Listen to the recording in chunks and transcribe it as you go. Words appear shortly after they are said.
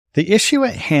The issue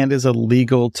at hand is a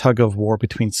legal tug-of-war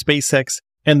between SpaceX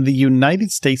and the United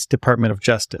States Department of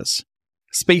Justice.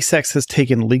 SpaceX has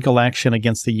taken legal action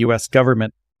against the U.S.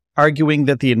 government, arguing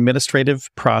that the administrative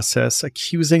process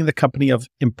accusing the company of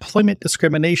employment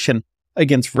discrimination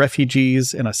against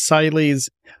refugees and asylees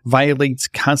violates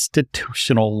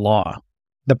constitutional law.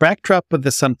 The backdrop of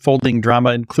this unfolding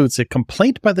drama includes a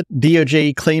complaint by the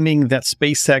DOJ claiming that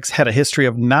SpaceX had a history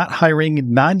of not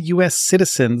hiring non-U.S.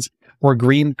 citizens or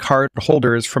green card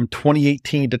holders from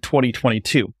 2018 to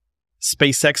 2022.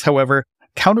 SpaceX, however,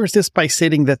 counters this by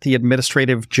stating that the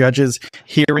administrative judges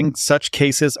hearing such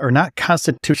cases are not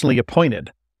constitutionally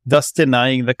appointed, thus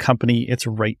denying the company its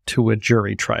right to a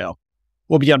jury trial.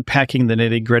 We'll be unpacking the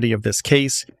nitty-gritty of this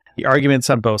case, the arguments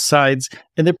on both sides,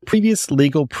 and the previous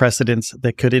legal precedents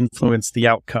that could influence the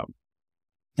outcome.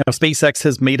 Now, SpaceX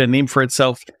has made a name for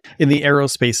itself in the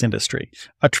aerospace industry,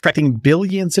 attracting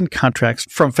billions in contracts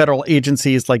from federal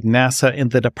agencies like NASA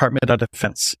and the Department of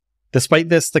Defense. Despite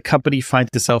this, the company finds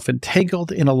itself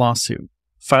entangled in a lawsuit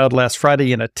filed last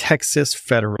Friday in a Texas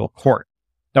federal court.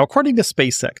 Now, according to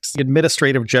SpaceX, the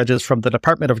administrative judges from the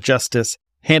Department of Justice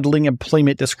handling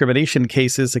employment discrimination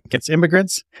cases against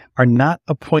immigrants are not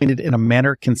appointed in a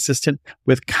manner consistent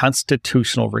with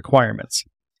constitutional requirements.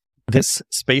 This,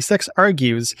 SpaceX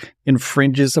argues,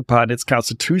 infringes upon its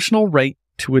constitutional right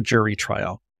to a jury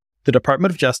trial. The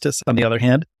Department of Justice, on the other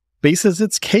hand, bases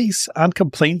its case on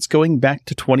complaints going back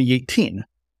to 2018.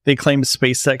 They claim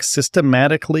SpaceX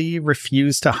systematically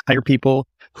refused to hire people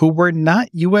who were not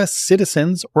U.S.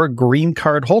 citizens or green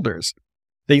card holders.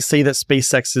 They say that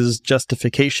SpaceX's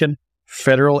justification,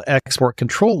 federal export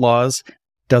control laws,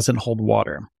 doesn't hold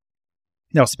water.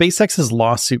 Now, SpaceX's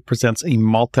lawsuit presents a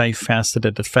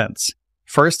multifaceted defense.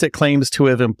 First, it claims to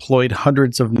have employed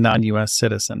hundreds of non-U.S.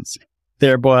 citizens,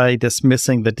 thereby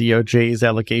dismissing the DOJ's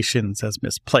allegations as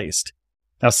misplaced.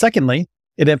 Now, secondly,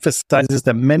 it emphasizes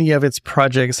that many of its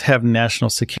projects have national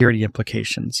security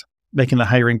implications, making the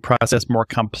hiring process more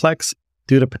complex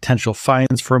due to potential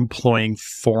fines for employing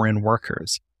foreign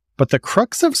workers. But the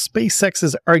crux of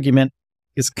SpaceX's argument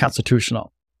is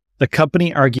constitutional. The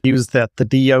company argues that the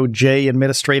DOJ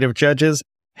administrative judges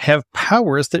have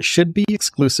powers that should be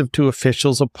exclusive to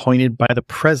officials appointed by the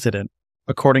president,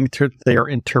 according to their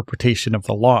interpretation of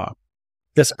the law.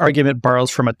 This argument borrows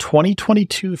from a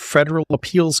 2022 federal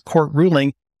appeals court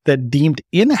ruling that deemed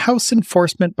in-house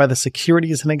enforcement by the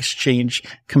Securities and Exchange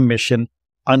Commission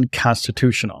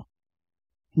unconstitutional.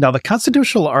 Now, the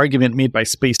constitutional argument made by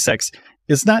SpaceX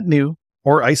is not new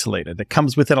or isolated. It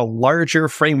comes within a larger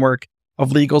framework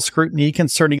of legal scrutiny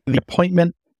concerning the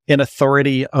appointment and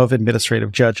authority of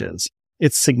administrative judges.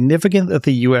 It's significant that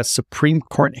the U.S. Supreme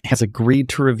Court has agreed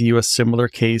to review a similar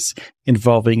case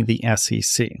involving the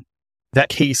SEC. That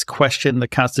case questioned the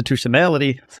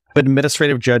constitutionality of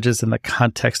administrative judges in the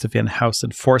context of in-house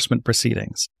enforcement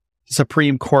proceedings. The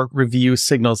Supreme Court review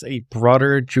signals a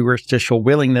broader jurisdictional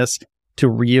willingness to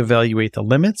reevaluate the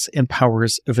limits and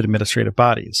powers of administrative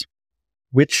bodies,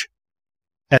 which,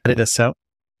 edit this out,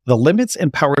 the limits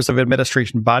and powers of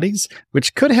administration bodies,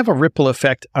 which could have a ripple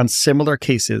effect on similar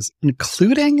cases,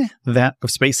 including that of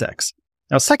SpaceX.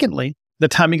 Now, secondly, the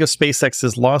timing of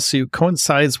SpaceX's lawsuit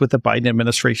coincides with the Biden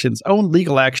administration's own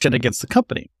legal action against the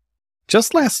company.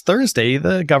 Just last Thursday,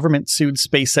 the government sued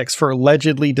SpaceX for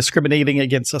allegedly discriminating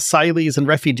against asylees and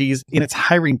refugees in its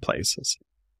hiring places.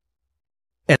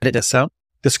 Edit this out.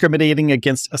 Discriminating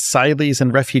against asylees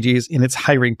and refugees in its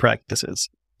hiring practices.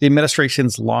 The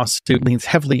administration's lawsuit leans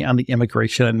heavily on the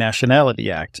Immigration and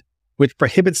Nationality Act, which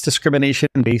prohibits discrimination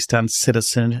based on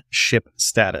citizenship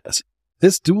status.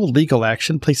 This dual legal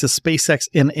action places SpaceX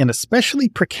in an especially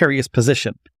precarious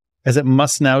position, as it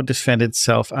must now defend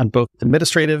itself on both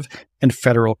administrative and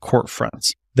federal court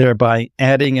fronts, thereby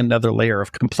adding another layer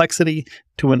of complexity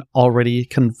to an already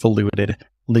convoluted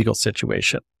legal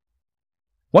situation.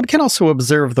 One can also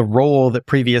observe the role that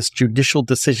previous judicial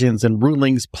decisions and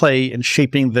rulings play in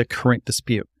shaping the current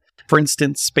dispute. For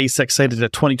instance, SpaceX cited a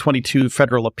 2022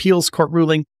 federal appeals court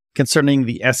ruling concerning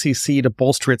the SEC to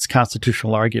bolster its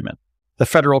constitutional argument. The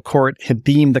federal court had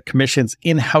deemed the commission's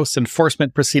in-house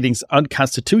enforcement proceedings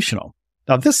unconstitutional.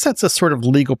 Now, this sets a sort of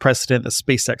legal precedent that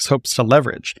SpaceX hopes to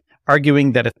leverage,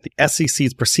 arguing that if the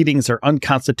SEC's proceedings are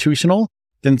unconstitutional,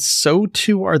 then so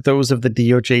too are those of the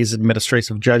DOJ's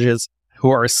administrative judges, who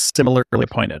are similarly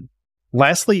appointed.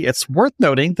 Lastly, it's worth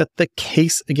noting that the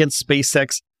case against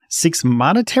SpaceX seeks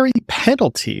monetary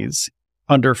penalties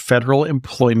under federal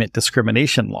employment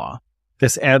discrimination law.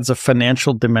 This adds a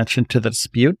financial dimension to the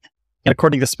dispute, and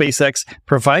according to SpaceX,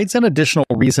 provides an additional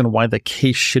reason why the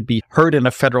case should be heard in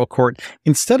a federal court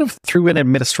instead of through an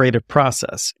administrative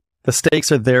process. The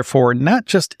stakes are therefore not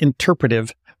just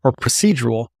interpretive or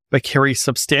procedural, but carry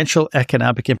substantial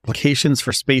economic implications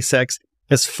for SpaceX,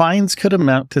 as fines could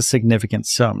amount to significant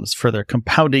sums, further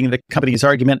compounding the company's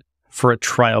argument for a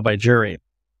trial by jury.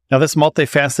 Now, this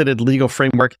multifaceted legal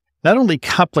framework not only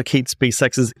complicates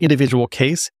SpaceX's individual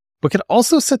case, but could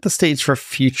also set the stage for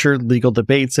future legal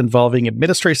debates involving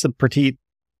administrative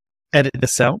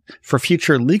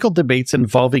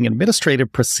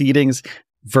proceedings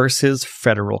versus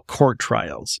federal court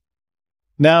trials.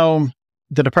 Now,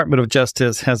 the Department of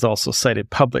Justice has also cited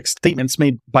public statements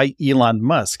made by Elon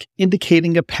Musk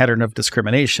indicating a pattern of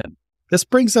discrimination. This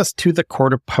brings us to the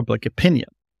court of public opinion.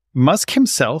 Musk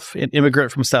himself, an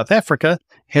immigrant from South Africa,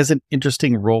 has an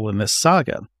interesting role in this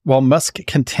saga. While Musk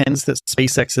contends that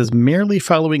SpaceX is merely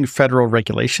following federal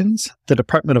regulations, the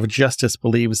Department of Justice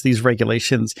believes these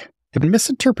regulations have been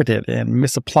misinterpreted and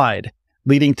misapplied,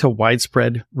 leading to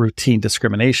widespread routine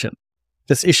discrimination.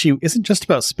 This issue isn't just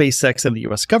about SpaceX and the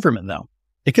U.S. government, though.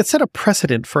 It could set a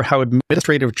precedent for how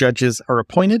administrative judges are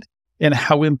appointed and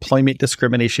how employment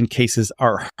discrimination cases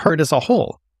are heard as a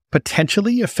whole,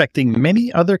 potentially affecting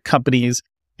many other companies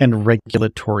and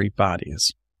regulatory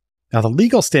bodies. Now, the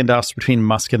legal standoffs between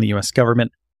Musk and the U.S.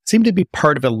 government seem to be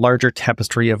part of a larger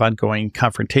tapestry of ongoing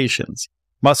confrontations.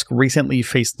 Musk recently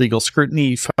faced legal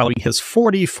scrutiny following his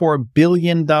 $44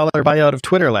 billion buyout of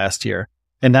Twitter last year,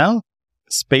 and now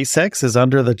SpaceX is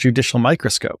under the judicial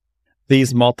microscope.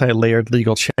 These multi-layered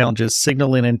legal challenges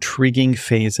signal an intriguing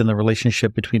phase in the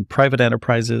relationship between private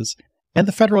enterprises and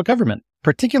the federal government,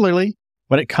 particularly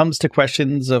when it comes to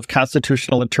questions of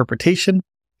constitutional interpretation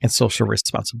and social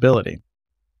responsibility.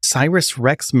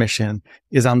 OSIRIS-REx mission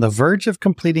is on the verge of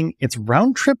completing its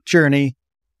round-trip journey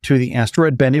to the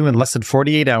asteroid Bennu in less than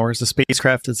 48 hours. The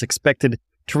spacecraft is expected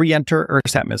to re-enter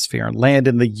Earth's atmosphere and land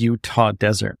in the Utah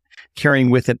desert, carrying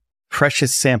with it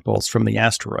precious samples from the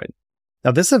asteroid.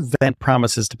 Now, this event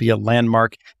promises to be a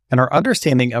landmark in our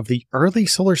understanding of the early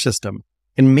solar system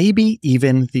and maybe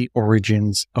even the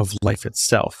origins of life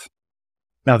itself.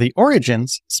 Now, the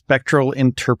origins, spectral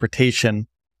interpretation,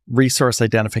 resource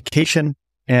identification,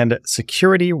 and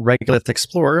security regolith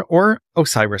explorer, or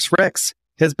OSIRIS-REx,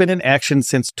 has been in action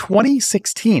since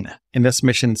 2016, and this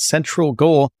mission's central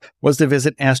goal was to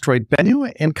visit asteroid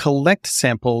Bennu and collect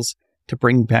samples to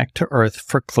bring back to Earth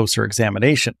for closer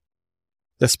examination.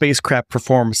 The spacecraft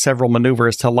performed several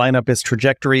maneuvers to line up its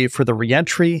trajectory for the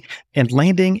re-entry and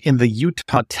landing in the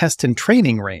Utah Test and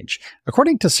Training Range.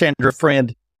 According to Sandra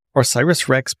Frand,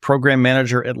 OSIRIS-REx program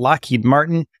manager at Lockheed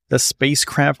Martin, the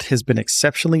spacecraft has been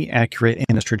exceptionally accurate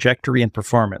in its trajectory and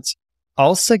performance.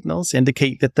 All signals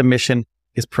indicate that the mission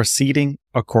is proceeding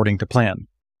according to plan.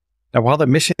 Now, while the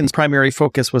mission's primary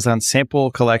focus was on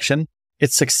sample collection,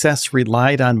 its success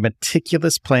relied on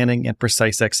meticulous planning and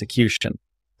precise execution.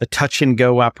 The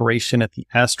touch-and-go operation at the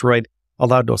asteroid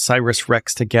allowed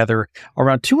OSIRIS-REx to gather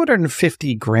around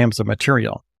 250 grams of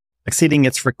material, exceeding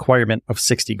its requirement of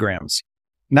 60 grams.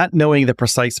 Not knowing the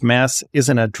precise mass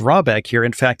isn't a drawback here.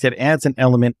 In fact, it adds an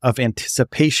element of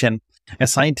anticipation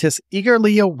as scientists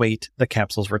eagerly await the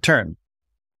capsule's return.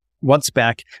 Once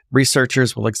back,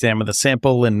 researchers will examine the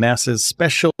sample in NASA's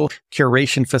special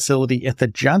curation facility at the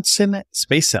Johnson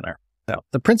Space Center. Now,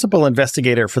 the principal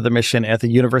investigator for the mission at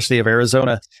the University of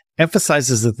Arizona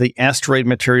emphasizes that the asteroid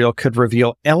material could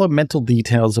reveal elemental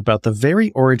details about the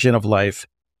very origin of life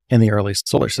in the early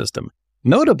solar system.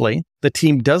 Notably, the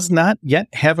team does not yet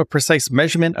have a precise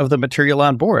measurement of the material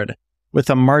on board,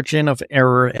 with a margin of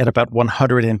error at about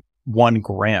 101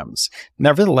 grams.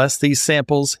 Nevertheless, these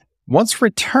samples, once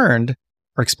returned,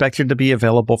 are expected to be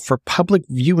available for public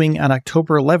viewing on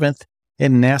October 11th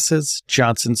in NASA's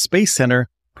Johnson Space Center,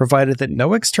 provided that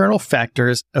no external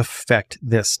factors affect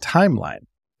this timeline.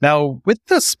 Now, with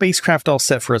the spacecraft all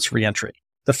set for its reentry,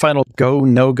 the final go,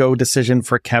 no-go decision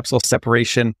for capsule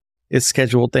separation is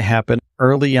scheduled to happen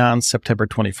early on September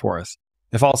 24th.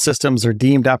 If all systems are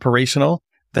deemed operational,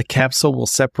 the capsule will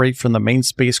separate from the main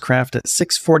spacecraft at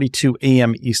 6:42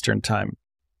 a.m. Eastern Time.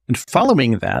 And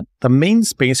following that, the main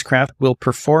spacecraft will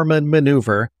perform a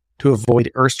maneuver to avoid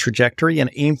Earth's trajectory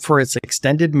and aim for its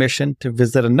extended mission to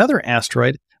visit another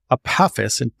asteroid,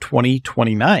 Apophis, in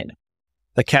 2029.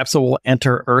 The capsule will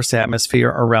enter Earth's atmosphere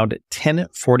around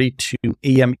 10:42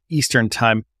 a.m. Eastern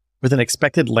Time, with an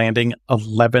expected landing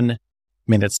 11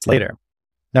 minutes later.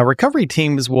 Now, recovery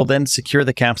teams will then secure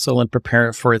the capsule and prepare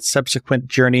it for its subsequent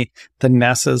journey to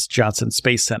NASA's Johnson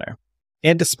Space Center.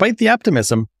 And despite the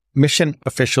optimism, mission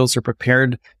officials are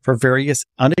prepared for various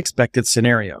unexpected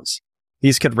scenarios.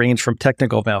 These could range from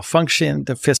technical malfunction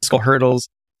to fiscal hurdles,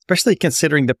 especially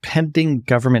considering the pending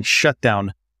government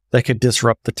shutdown that could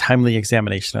disrupt the timely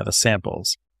examination of the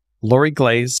samples. Lori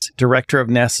Glaze, director of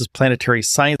NASA's Planetary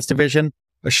Science Division,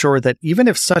 assured that even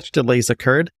if such delays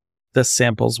occurred, the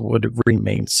samples would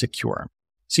remain secure.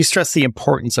 She stressed the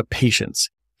importance of patience.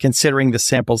 Considering the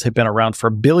samples had been around for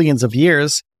billions of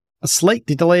years, a slight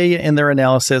delay in their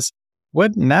analysis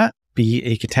would not be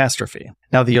a catastrophe.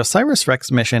 Now, the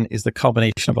OSIRIS-REx mission is the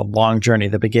culmination of a long journey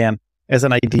that began as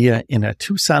an idea in a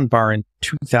Tucson bar in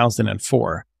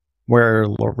 2004, where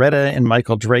Loretta and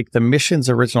Michael Drake, the mission's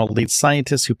original lead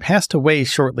scientists who passed away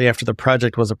shortly after the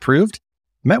project was approved,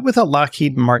 met with a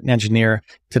Lockheed Martin engineer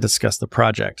to discuss the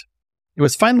project. It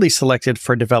was finally selected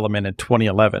for development in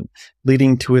 2011,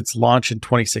 leading to its launch in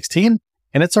 2016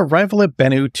 and its arrival at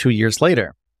Bennu 2 years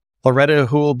later. Loretta,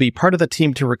 who will be part of the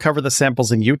team to recover the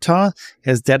samples in Utah,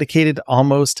 has dedicated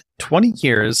almost 20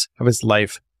 years of his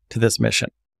life to this mission.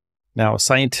 Now,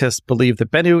 scientists believe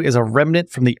that Bennu is a remnant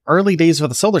from the early days of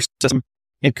the solar system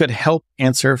and could help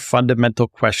answer fundamental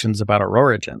questions about our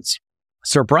origins.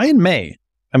 Sir Brian May,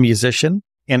 a musician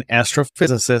and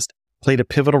astrophysicist, played a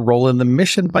pivotal role in the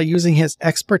mission by using his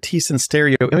expertise in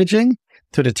stereo imaging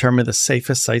to determine the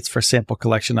safest sites for sample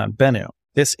collection on Bennu.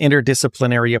 This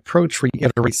interdisciplinary approach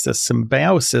reiterates the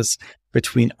symbiosis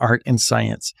between art and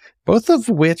science, both of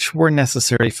which were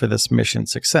necessary for this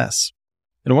mission's success.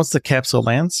 And once the capsule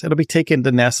lands, it'll be taken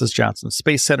to NASA's Johnson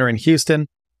Space Center in Houston,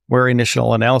 where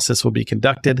initial analysis will be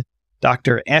conducted.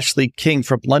 Dr. Ashley King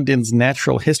from London's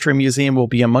Natural History Museum will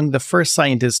be among the first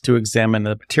scientists to examine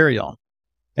the material.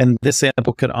 And this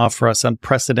sample could offer us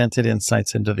unprecedented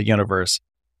insights into the universe,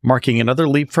 marking another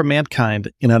leap for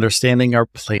mankind in understanding our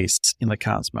place in the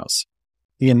cosmos.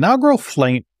 The inaugural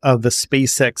flight of the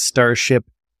SpaceX Starship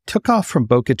took off from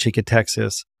Boca Chica,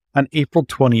 Texas on April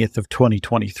 20th of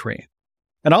 2023.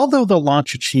 And although the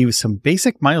launch achieved some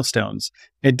basic milestones,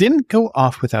 it didn't go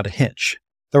off without a hitch.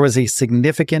 There was a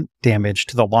significant damage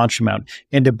to the launch mount,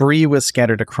 and debris was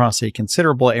scattered across a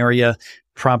considerable area,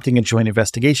 prompting a joint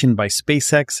investigation by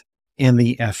SpaceX and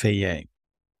the FAA.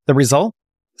 The result?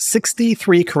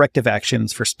 63 corrective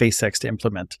actions for SpaceX to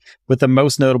implement, with the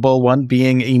most notable one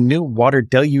being a new water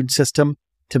deluge system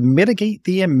to mitigate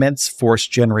the immense force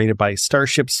generated by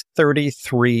Starship's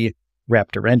 33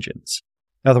 Raptor engines.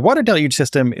 Now, the water deluge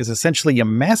system is essentially a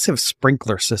massive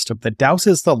sprinkler system that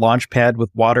douses the launch pad with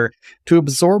water to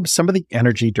absorb some of the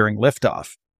energy during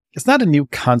liftoff. It's not a new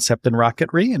concept in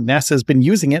rocketry, and NASA has been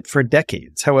using it for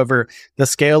decades. However, the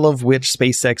scale of which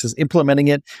SpaceX is implementing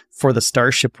it for the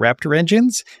Starship Raptor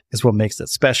engines is what makes it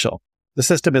special. The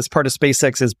system is part of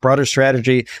SpaceX's broader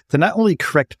strategy to not only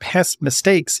correct past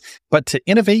mistakes, but to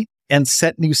innovate and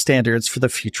set new standards for the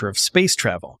future of space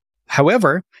travel.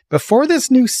 However, before this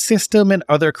new system and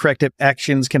other corrective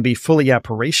actions can be fully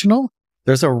operational,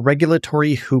 there's a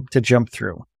regulatory hoop to jump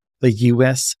through: the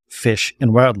U.S. Fish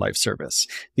and Wildlife Service.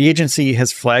 The agency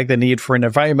has flagged the need for an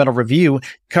environmental review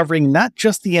covering not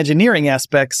just the engineering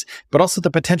aspects, but also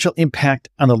the potential impact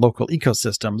on the local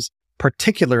ecosystems,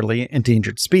 particularly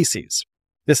endangered species.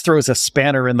 This throws a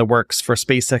spanner in the works for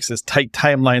SpaceX's tight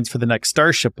timelines for the next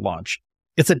Starship launch.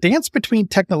 It's a dance between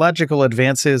technological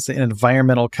advances and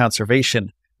environmental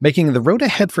conservation, making the road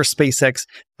ahead for SpaceX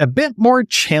a bit more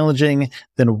challenging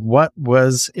than what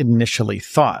was initially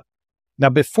thought. Now,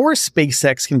 before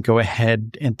SpaceX can go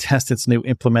ahead and test its new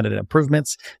implemented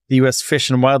improvements, the U.S. Fish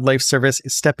and Wildlife Service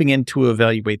is stepping in to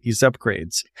evaluate these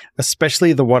upgrades,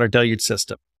 especially the water deluge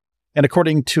system. And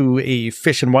according to a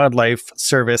Fish and Wildlife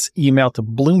Service email to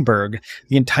Bloomberg,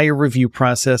 the entire review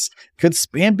process could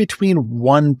span between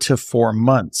 1 to 4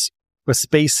 months. With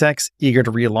SpaceX eager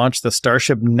to relaunch the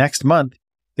Starship next month,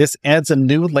 this adds a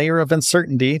new layer of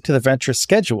uncertainty to the venture's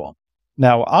schedule.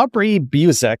 Now, Aubrey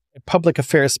Buzek, a public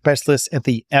affairs specialist at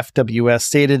the FWS,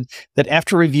 stated that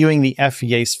after reviewing the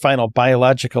FAA's final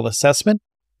biological assessment,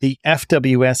 the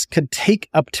FWS could take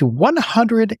up to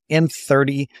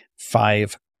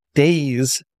 135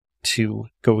 days to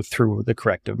go through the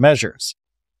corrective measures.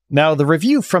 Now, the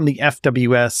review from the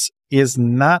FWS is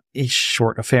not a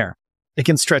short affair. It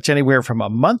can stretch anywhere from a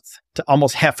month to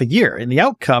almost half a year. And the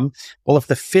outcome, well, if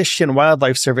the Fish and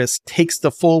Wildlife Service takes the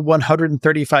full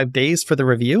 135 days for the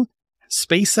review,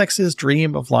 SpaceX's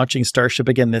dream of launching Starship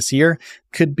again this year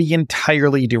could be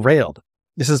entirely derailed.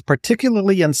 This is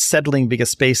particularly unsettling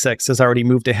because SpaceX has already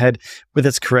moved ahead with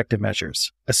its corrective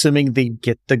measures, assuming they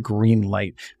get the green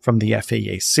light from the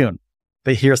FAA soon.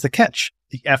 But here's the catch.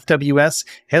 The FWS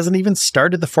hasn't even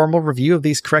started the formal review of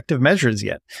these corrective measures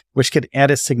yet, which could add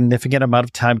a significant amount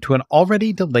of time to an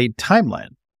already delayed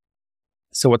timeline.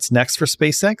 So what's next for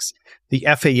SpaceX? The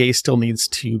FAA still needs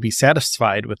to be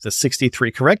satisfied with the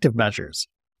 63 corrective measures.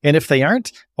 And if they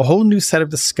aren't, a whole new set of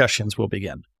discussions will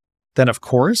begin. Then, of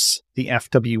course, the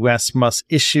FWS must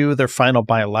issue their final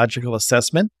biological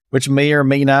assessment, which may or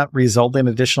may not result in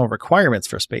additional requirements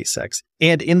for SpaceX.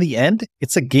 And in the end,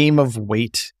 it's a game of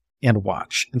wait and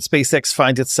watch. And SpaceX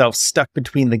finds itself stuck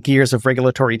between the gears of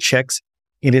regulatory checks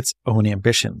and its own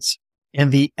ambitions.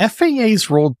 And the FAA's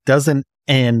role doesn't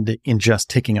end in just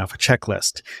ticking off a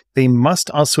checklist. They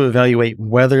must also evaluate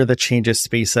whether the changes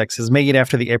SpaceX has made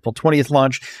after the April 20th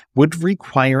launch would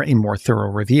require a more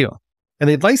thorough review. And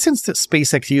the license that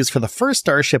SpaceX used for the first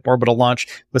Starship orbital launch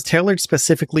was tailored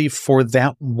specifically for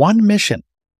that one mission.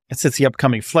 And since the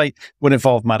upcoming flight would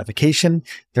involve modification,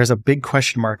 there's a big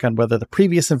question mark on whether the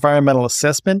previous environmental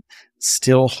assessment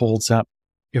still holds up.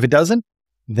 If it doesn't,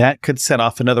 that could set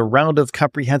off another round of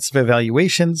comprehensive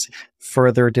evaluations,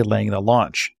 further delaying the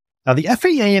launch. Now, the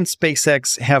FAA and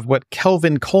SpaceX have what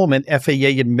Kelvin Coleman,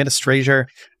 FAA Administrator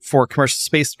for Commercial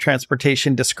Space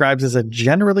Transportation, describes as a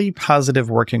generally positive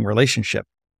working relationship.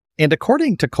 And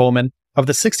according to Coleman, of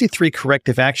the 63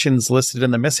 corrective actions listed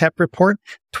in the mishap report,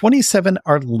 27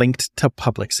 are linked to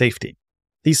public safety.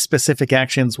 These specific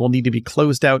actions will need to be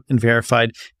closed out and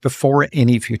verified before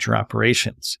any future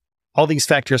operations. All these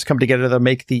factors come together to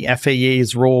make the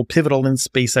FAA's role pivotal in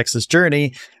SpaceX's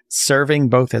journey, serving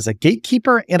both as a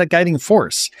gatekeeper and a guiding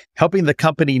force, helping the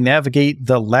company navigate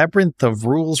the labyrinth of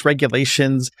rules,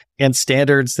 regulations, and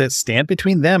standards that stand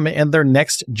between them and their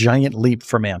next giant leap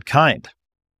for mankind.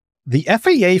 The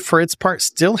FAA, for its part,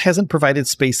 still hasn't provided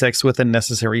SpaceX with the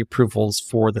necessary approvals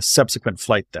for the subsequent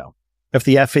flight, though. If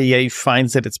the FAA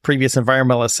finds that its previous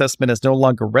environmental assessment is no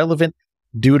longer relevant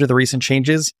due to the recent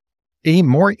changes, a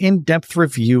more in-depth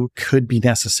review could be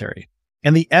necessary.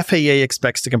 And the FAA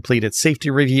expects to complete its safety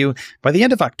review by the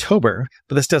end of October,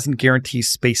 but this doesn't guarantee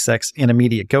SpaceX an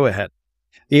immediate go-ahead.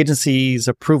 The agency's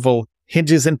approval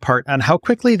hinges in part on how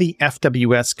quickly the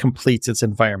FWS completes its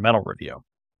environmental review.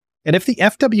 And if the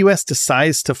FWS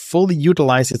decides to fully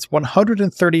utilize its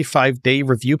 135-day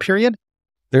review period,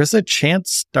 there's a chance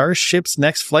Starship's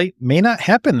next flight may not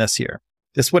happen this year.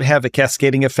 This would have a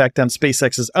cascading effect on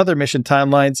SpaceX's other mission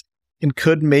timelines and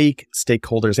could make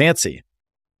stakeholders antsy.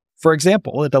 For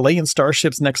example, a delay in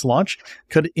Starship's next launch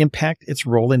could impact its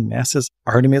role in NASA's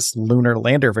Artemis lunar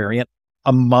lander variant,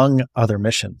 among other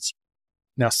missions.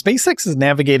 Now, SpaceX is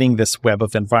navigating this web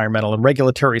of environmental and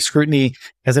regulatory scrutiny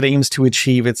as it aims to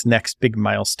achieve its next big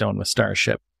milestone with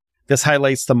Starship. This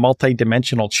highlights the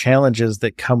multidimensional challenges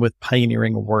that come with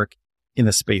pioneering work in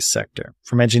the space sector.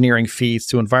 From engineering feats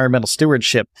to environmental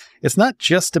stewardship, it's not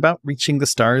just about reaching the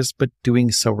stars, but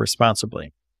doing so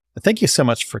responsibly. Thank you so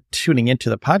much for tuning into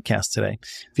the podcast today.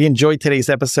 If you enjoyed today's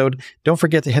episode, don't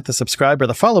forget to hit the subscribe or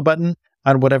the follow button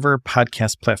on whatever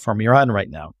podcast platform you're on right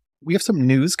now. We have some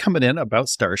news coming in about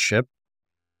Starship,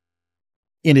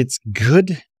 and it's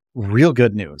good, real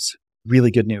good news, really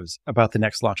good news about the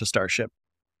next launch of Starship.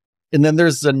 And then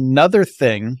there's another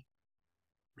thing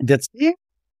that's a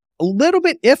little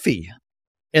bit iffy.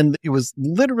 And it was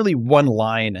literally one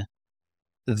line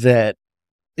that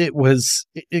it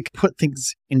put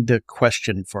things into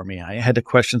question for me. I had to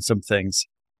question some things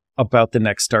about the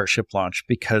next Starship launch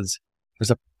because there's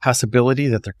a possibility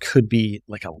that there could be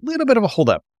like a little bit of a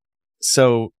holdup.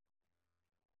 So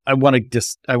I want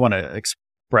to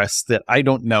express that I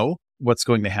don't know what's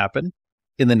going to happen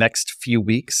in the next few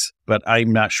weeks, but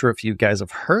I'm not sure if you guys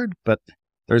have heard, but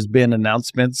there's been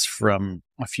announcements from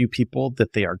a few people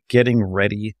that they are getting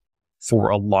ready for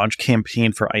a launch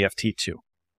campaign for IFT-2.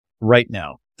 Right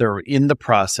now, they're in the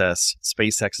process.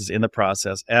 SpaceX is in the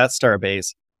process at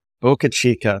Starbase, Boca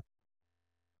Chica,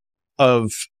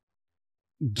 of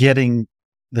getting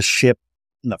the ship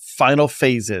in the final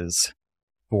phases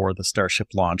for the Starship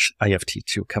launch,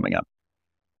 IFT-2 coming up.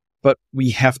 But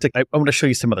we have to, I want to show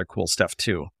you some other cool stuff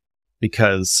too,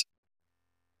 because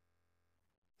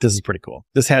this is pretty cool.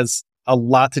 This has a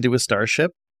lot to do with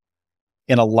Starship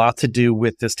and a lot to do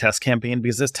with this test campaign,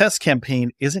 because this test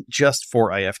campaign isn't just for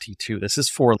IFT-2. This is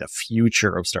for the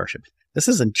future of Starship. This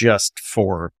isn't just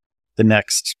for the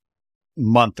next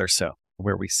month or so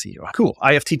where we see, oh, cool,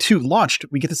 IFT-2 launched.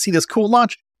 We get to see this cool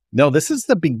launch. No, this is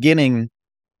the beginning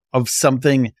of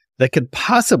something that could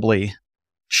possibly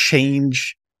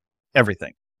change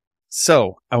everything.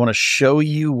 So I want to show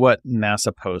you what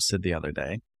NASA posted the other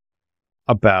day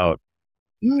about,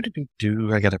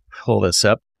 I got to pull this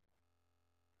up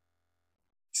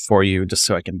for you just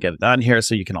so I can get it on here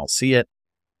so you can all see it.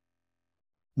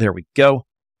 There we go.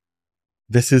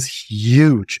 This is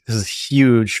huge. This is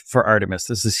huge for Artemis.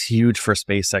 This is huge for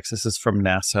SpaceX. This is from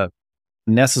NASA.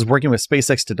 NASA is working with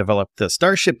SpaceX to develop the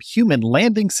Starship Human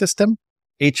Landing System,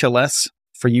 HLS,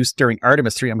 for use during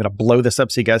Artemis 3. I'm going to blow this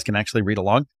up so you guys can actually read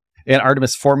along. And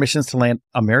Artemis 4 missions to land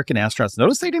American astronauts.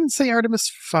 Notice they didn't say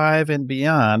Artemis 5 and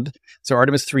beyond. So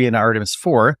Artemis 3 and Artemis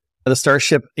 4. The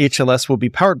Starship HLS will be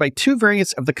powered by two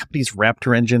variants of the company's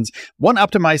Raptor engines, one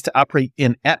optimized to operate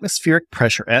in atmospheric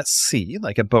pressure at sea,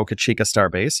 like at Boca Chica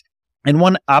Starbase, and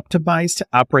one optimized to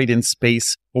operate in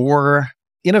space or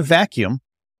in a vacuum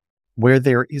where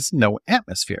there is no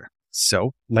atmosphere.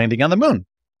 So landing on the moon,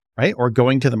 right? Or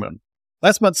going to the moon.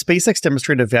 Last month, SpaceX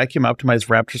demonstrated a vacuum-optimized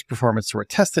Raptor's performance through a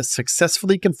test that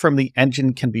successfully confirmed the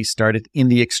engine can be started in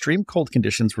the extreme cold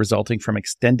conditions resulting from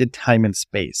extended time in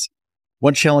space.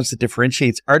 One challenge that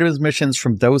differentiates Artemis missions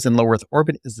from those in low Earth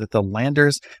orbit is that the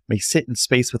landers may sit in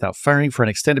space without firing for an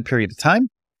extended period of time,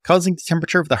 causing the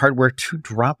temperature of the hardware to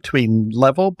drop to a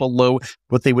level below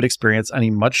what they would experience on a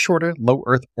much shorter low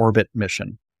Earth orbit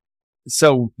mission.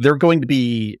 So they're going to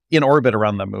be in orbit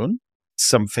around the moon.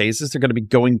 Some phases, they're going to be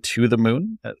going to the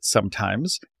moon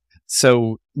sometimes.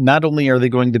 So not only are they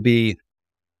going to be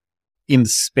in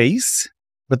space,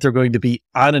 but they're going to be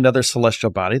on another celestial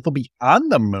body. They'll be on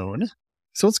the moon.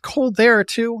 So it's cold there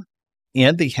too.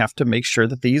 And they have to make sure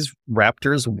that these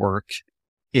Raptors work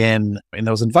in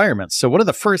those environments. So one of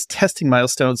the first testing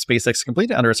milestones SpaceX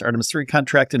completed under its Artemis 3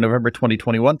 contract in November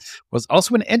 2021 was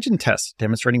also an engine test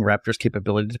demonstrating Raptor's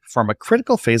capability to perform a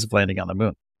critical phase of landing on the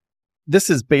moon. This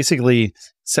is basically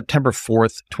September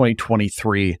 4th,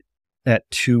 2023 at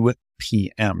 2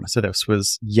 p.m. So this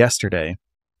was yesterday.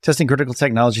 Testing critical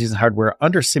technologies and hardware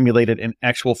under simulated and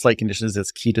actual flight conditions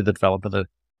is key to the development of the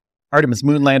Artemis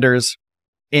moon landers.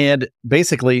 And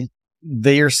basically,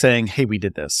 they are saying, hey, we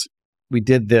did this. We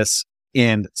did this,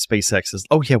 and SpaceX is,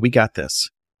 oh yeah, we got this.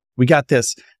 We got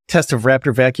this. Test of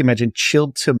Raptor vacuum engine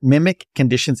chilled to mimic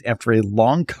conditions after a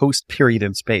long coast period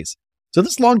in space. So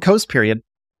this long coast period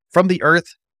from the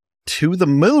Earth to the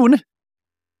moon,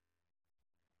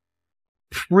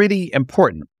 pretty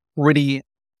important, pretty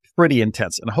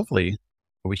intense. And hopefully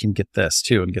we can get this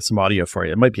too and get some audio for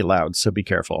you. It might be loud, so be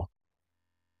careful.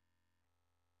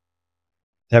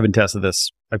 I haven't tested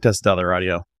this. I've tested other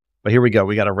audio. But here we go.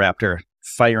 We got a Raptor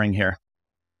firing here.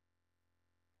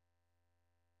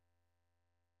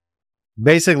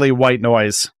 Basically white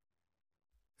noise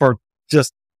for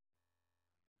just,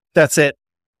 that's it.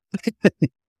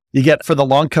 You get for the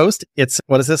long coast, it's,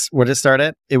 what is this? Where did it start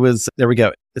at? It was, there we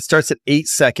go. It starts at 8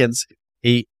 seconds,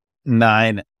 8,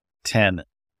 9, 10,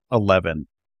 11,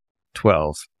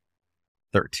 12,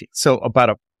 13. So about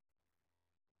a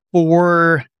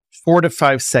 4 to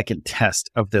 5 second test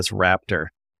of this Raptor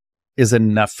is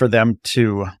enough for them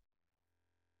to...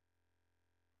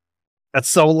 That's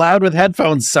so loud with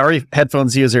headphones. Sorry,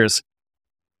 headphones users.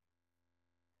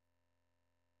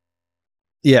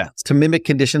 Yeah, it's to mimic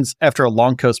conditions after a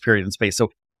long coast period in space. So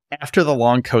after the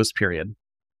long coast period,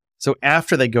 so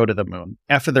after they go to the moon,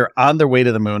 after they're on their way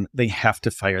to the moon, they have to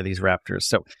fire these Raptors.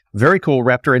 So very cool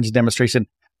Raptor engine demonstration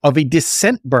of a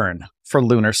descent burn for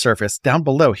lunar surface down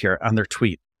below here on their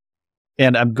tweet.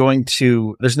 And I'm going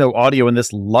to, there's no audio in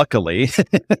this, luckily,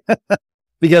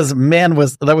 because man,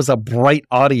 that was a bright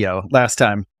audio last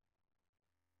time.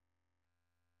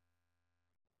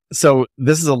 So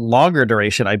this is a longer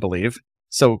duration, I believe.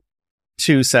 So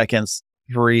 2 seconds,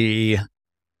 3,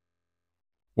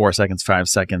 4 seconds, 5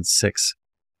 seconds, 6,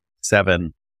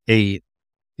 7, 8.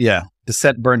 Yeah,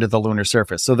 descent burn to the lunar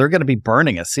surface. So they're going to be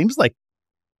burning. It seems like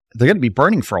they're going to be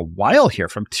burning for a while here,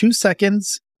 from 2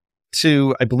 seconds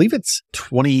to, I believe it's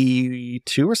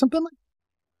 22 or something.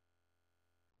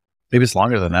 Maybe it's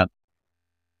longer than that.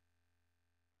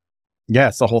 Yeah,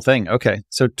 it's the whole thing. Okay.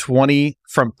 So 20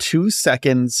 from 2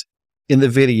 seconds in the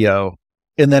video,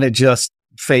 and then it just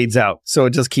fades out. So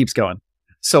it just keeps going.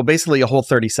 So basically a whole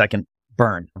 30-second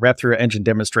burn. Raptor engine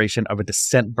demonstration of a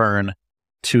descent burn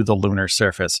to the lunar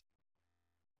surface.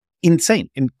 Insane.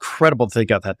 Incredible that they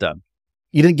got that done.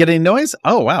 You didn't get any noise?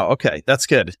 Oh, wow. Okay. That's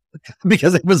good.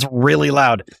 Because it was really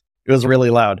loud. It was really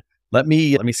loud. Let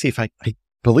me see if I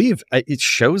believe it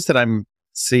shows that I'm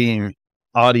seeing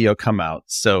audio come out.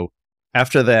 So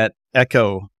after that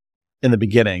echo in the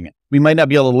beginning, we might not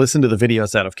be able to listen to the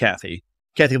videos out of Kathy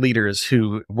Leaders,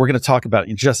 who we're going to talk about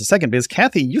in just a second, because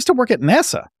Kathy used to work at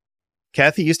NASA.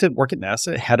 Kathy used to work at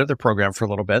NASA, head of the program for a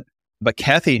little bit. But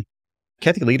Kathy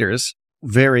Leaders,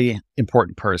 very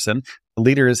important person.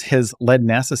 Leaders has led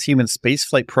NASA's human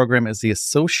spaceflight program as the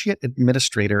Associate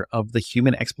Administrator of the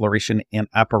Human Exploration and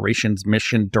Operations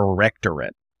Mission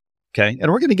Directorate. Okay.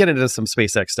 And we're going to get into some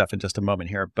SpaceX stuff in just a moment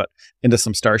here, but into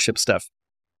some Starship stuff.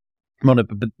 But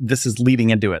this is leading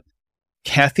into it.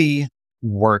 Kathy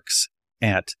works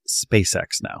at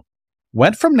SpaceX now.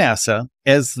 Went from NASA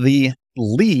as the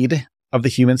lead of the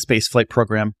human spaceflight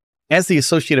program, as the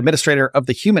Associate Administrator of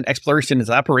the Human Exploration and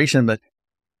Operation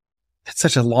That's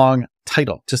such a long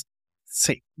title. Just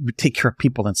say, we take care of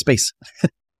people in space.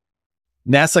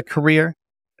 NASA career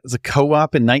as a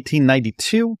co-op in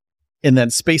 1992, and then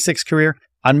SpaceX career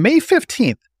on May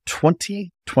 15th,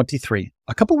 2023.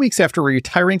 A couple weeks after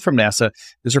retiring from NASA, it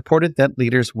was reported that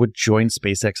leaders would join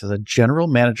SpaceX as a general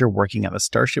manager working on the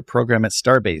Starship program at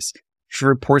Starbase. She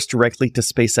reports directly to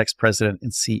SpaceX president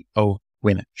and CEO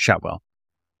Wynne Shotwell.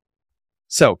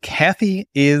 So Kathy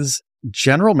is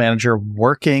general manager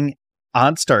working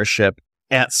on Starship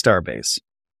at Starbase.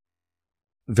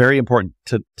 Very important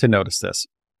to notice this,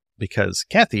 because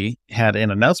Kathy had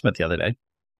an announcement the other day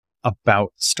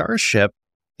about Starship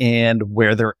and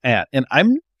where they're at. And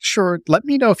I'm sure, let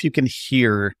me know if you can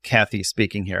hear Kathy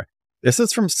speaking here. This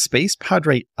is from Space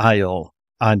Padre Isle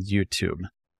on YouTube.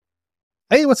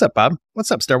 Hey, what's up, Bob?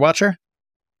 What's up, Star Watcher?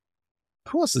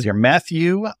 Who else is here?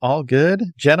 Matthew, all good.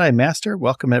 Jedi Master,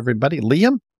 welcome everybody.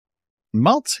 Liam,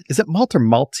 Malt, is it Malt or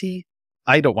Malty?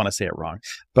 I don't want to say it wrong,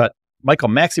 but Michael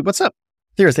Maxey, what's up?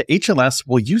 There's the HLS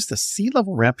will use the sea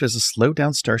level Raptors to slow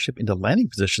down Starship into landing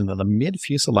position on the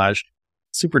mid-fuselage.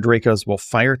 Super Dracos will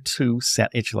fire two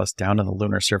Sat HLS down on the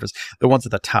lunar surface. The ones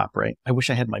at the top, right? I wish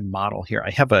I had my model here.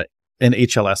 I have an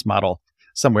HLS model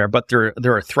somewhere, but there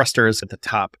are thrusters at the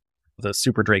top. The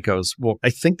Super Dracos will, I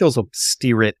think those will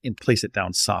steer it and place it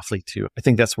down softly too. I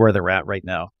think that's where they're at right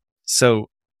now. So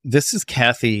this is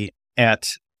Kathy at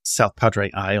South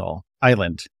Padre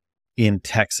Island in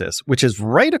Texas, which is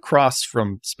right across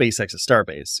from SpaceX's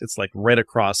Starbase. It's like right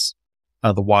across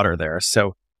the water there.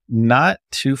 So not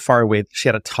too far away. She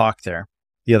had a talk there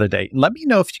the other day. Let me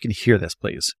know if you can hear this,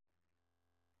 please.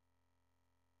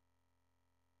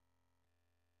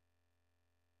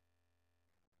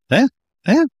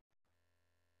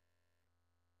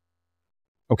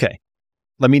 Okay.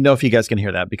 Let me know if you guys can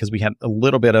hear that, because we had a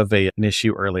little bit of an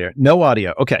issue earlier. No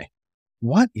audio. Okay.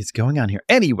 What is going on here?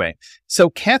 Anyway, so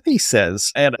Kathy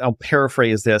says, and I'll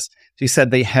paraphrase this. She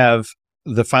said they have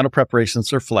the final preparations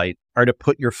for flight are to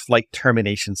put your flight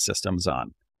termination systems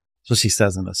on. So she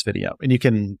says in this video,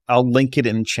 and I'll link it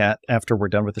in chat after we're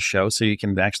done with the show so you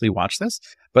can actually watch this.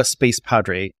 But Space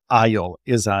Padre Isle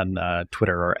is on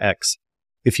Twitter or X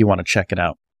if you want to check it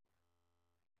out.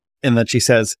 And then she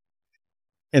says,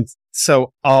 and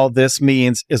so all this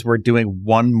means is we're doing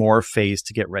one more phase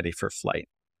to get ready for flight.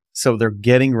 So they're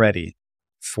getting ready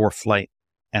for flight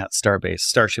at Starbase.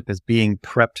 Starship is being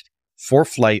prepped for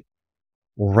flight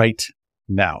right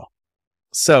now.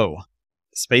 So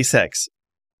SpaceX,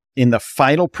 in the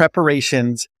final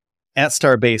preparations at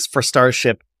Starbase for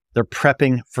Starship, they're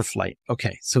prepping for flight.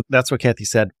 Okay, so that's what Kathy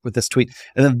said with this tweet.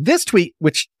 And then this tweet,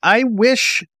 which I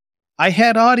wish I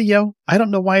had audio. I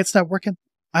don't know why it's not working.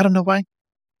 I don't know why.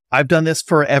 I've done this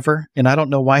forever, and I don't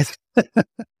know why.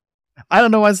 I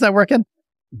don't know why it's not working.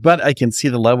 But I can see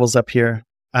the levels up here.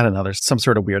 I don't know. There's some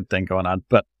sort of weird thing going on.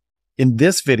 But in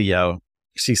this video,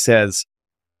 she says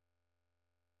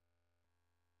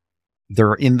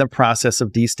they're in the process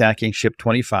of destacking Ship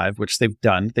 25, which they've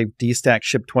done. They've destacked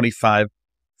Ship 25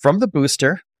 from the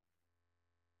booster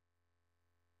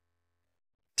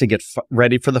to get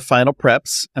ready for the final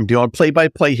preps. I'm doing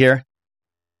play-by-play here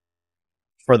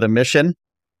for the mission.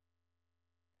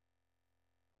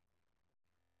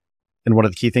 And one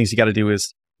of the key things you got to do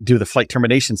is do the flight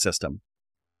termination system.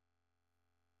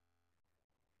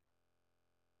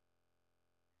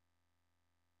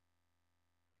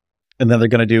 And then they're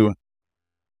going to do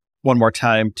one more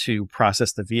time to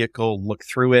process the vehicle, look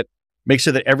through it, make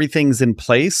sure that everything's in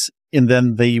place, and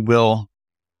then they will,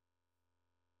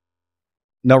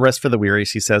 no rest for the weary,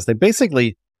 she says. They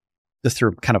basically just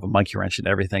threw kind of a monkey wrench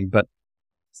into everything, but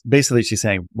basically she's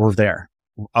saying, we're there.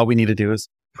 All we need to do is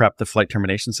prep the flight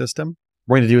termination system.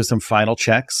 We're going to do some final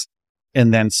checks,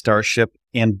 and then Starship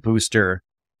and booster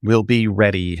will be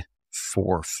ready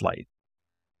for flight.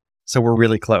 So we're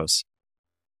really close.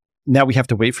 Now we have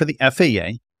to wait for the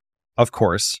FAA, of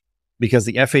course, because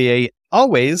the FAA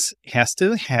always has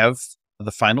to have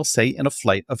the final say in a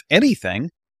flight of anything,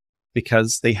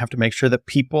 because they have to make sure that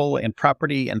people and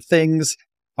property and things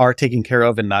are taken care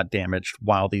of and not damaged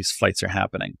while these flights are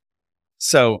happening.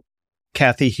 So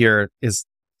Kathy here is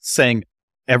saying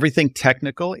everything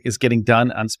technical is getting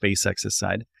done on SpaceX's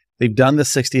side. They've done the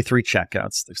 63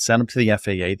 checkouts. They've sent them to the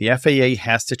FAA. The FAA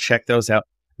has to check those out,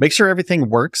 make sure everything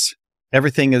works,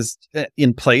 everything is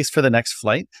in place for the next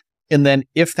flight. And then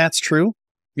if that's true,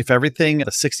 if everything,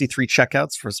 the 63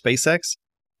 checkouts for SpaceX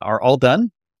are all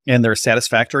done and they're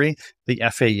satisfactory, the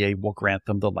FAA will grant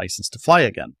them the license to fly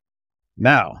again.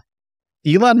 Now,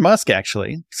 Elon Musk,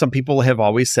 actually, some people have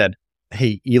always said,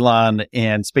 hey, Elon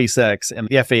and SpaceX and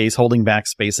the FAA is holding back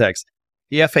SpaceX.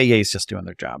 The FAA is just doing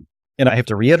their job. And I have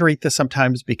to reiterate this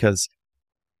sometimes because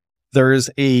there's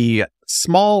a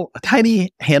tiny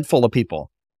handful of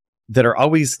people that are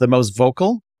always the most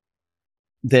vocal,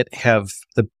 that have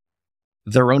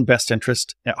their own best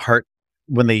interest at heart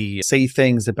when they say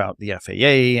things about the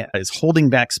FAA is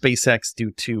holding back SpaceX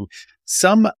due to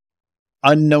some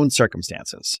unknown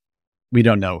circumstances. We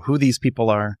don't know who these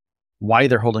people are, why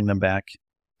they're holding them back,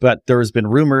 but there has been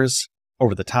rumors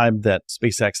over the time that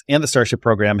SpaceX and the Starship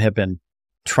program have been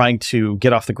trying to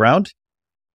get off the ground,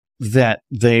 that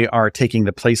they are taking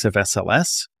the place of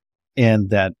SLS,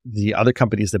 and that the other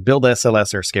companies that build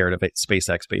SLS are scared of it,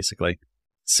 SpaceX, basically.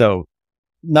 So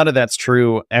none of that's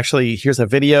true. Actually, here's a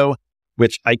video,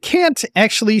 which I can't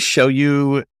actually show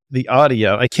you the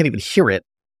audio. I can't even hear it,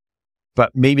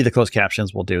 but maybe the closed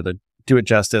captions will do it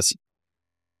justice.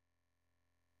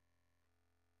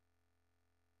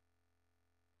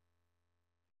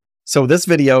 So this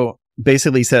video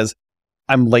basically says,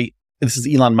 I'm late. This is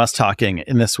Elon Musk talking.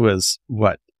 And this was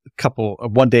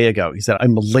one day ago. He said,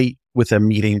 I'm late with a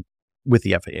meeting with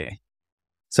the FAA.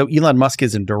 So Elon Musk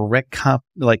is in direct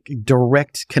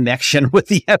connection with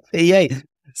the FAA.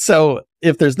 So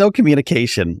if there's no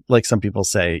communication, like some people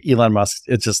say, Elon Musk,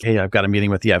 it's just, hey, I've got a meeting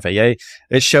with the FAA.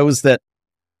 It shows that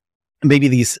maybe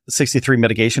these 63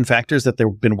 mitigation factors that they've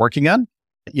been working on,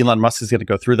 Elon Musk is going to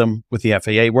go through them with the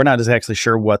FAA. We're not exactly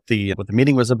sure what the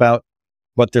meeting was about,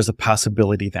 but there's a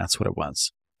possibility that's what it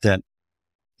was. That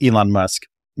Elon Musk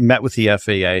met with the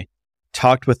FAA,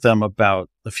 talked with them about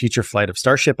the future flight of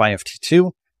Starship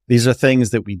IFT-2. These are things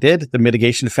that we did, the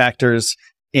mitigation factors,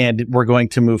 and we're going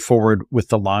to move forward with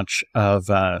the launch of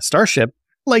Starship,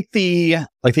 like the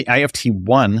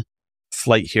IFT-1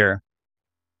 flight here.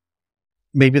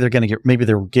 Maybe they're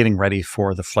getting ready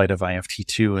for the flight of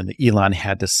IFT-2, and Elon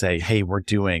had to say, "Hey, we're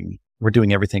doing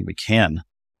everything we can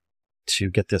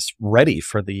to get this ready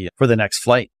for the next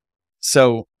flight."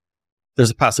 So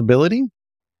there's a possibility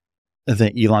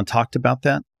that Elon talked about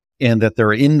that, and that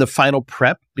they're in the final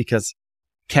prep, because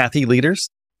Kathy leaders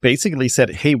basically said,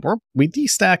 "Hey, we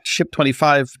destacked Ship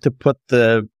 25 to put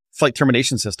the flight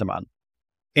termination system on.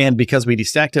 And because we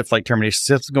destacked it, flight termination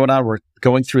system going on, we're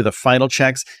going through the final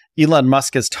checks." Elon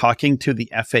Musk is talking to the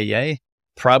FAA,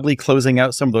 probably closing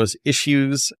out some of those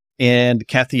issues. And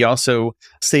Kathy also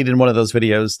stated in one of those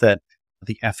videos that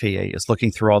the FAA is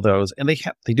looking through all those, and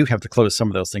they do have to close some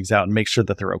of those things out and make sure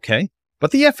that they're okay.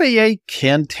 But the FAA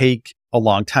can take a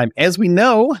long time. As we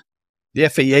know, the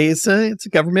FAA it's a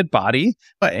government body,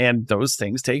 and those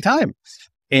things take time.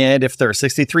 And if there are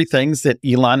 63 things that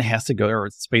Elon has to go, or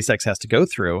SpaceX has to go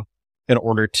through in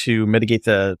order to mitigate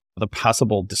the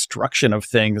possible destruction of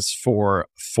things for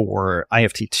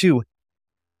IFT-2,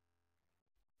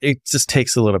 it just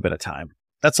takes a little bit of time.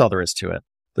 That's all there is to it.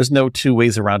 There's no two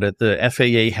ways around it. The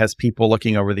FAA has people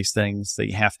looking over these things.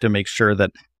 They have to make sure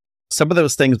that some of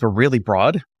those things were really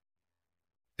broad.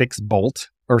 Fix Bolt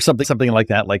or something like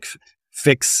that, like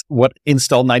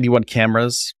install 91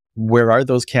 cameras. Where are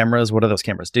those cameras? What do those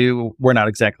cameras do? We're not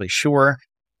exactly sure,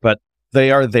 but they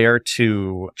are there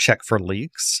to check for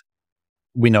leaks.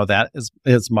 We know that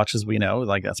as much as we know.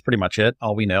 Like, that's pretty much it,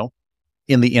 all we know,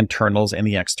 in the internals and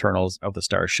the externals of the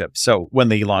Starship. So when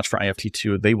they launch for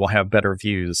IFT-2, they will have better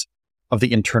views of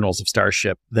the internals of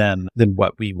Starship than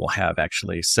what we will have,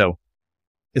 actually. So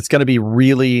it's going to be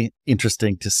really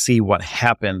interesting to see what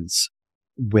happens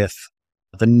with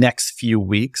the next few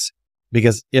weeks.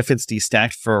 Because if it's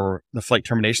destacked for the flight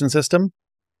termination system,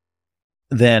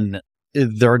 then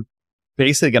they're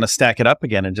basically going to stack it up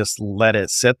again and just let it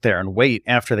sit there and wait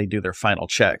after they do their final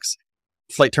checks.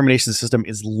 Flight termination system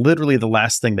is literally the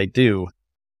last thing they do.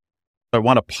 I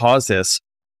want to pause this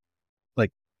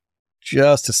like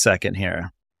just a second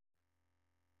here.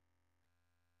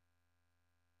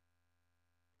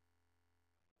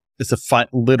 It's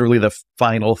literally the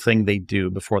final thing they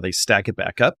do before they stack it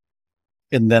back up.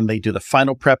 And then they do the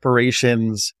final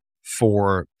preparations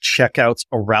for checkouts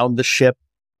around the ship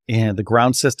and the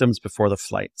ground systems before the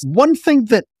flights. One thing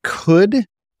that could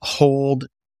hold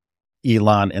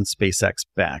Elon and SpaceX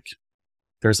back,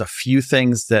 there's a few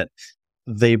things that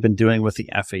they've been doing with the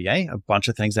FAA, a bunch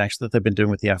of things actually that they've been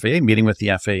doing with the FAA, meeting with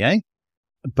the FAA.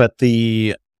 But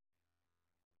the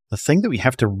thing that we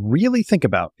have to really think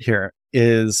about here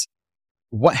is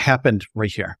what happened right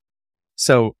here.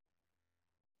 So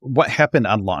what happened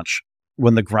on launch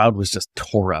when the ground was just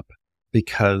tore up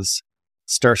because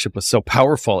Starship was so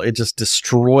powerful? It just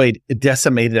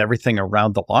decimated everything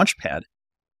around the launch pad.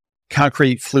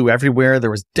 Concrete flew everywhere. There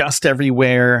was dust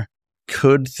everywhere.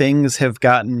 Could things have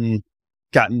gotten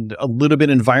a little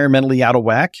bit environmentally out of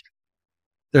whack?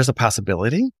 There's a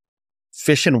possibility.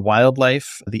 Fish and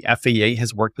Wildlife, the FAA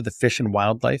has worked with the Fish and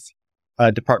Wildlife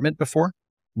department before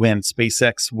when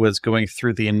SpaceX was going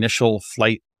through the initial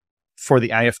flight for the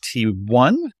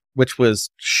IFT-1, which was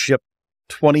ship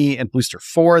 20 and booster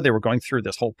 4. They were going through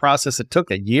this whole process. It took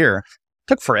a year. It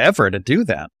took forever to do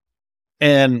that.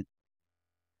 And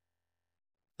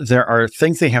there are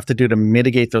things they have to do to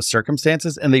mitigate those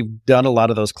circumstances. And they've done a lot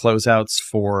of those closeouts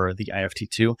for the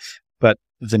IFT-2. But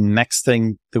the next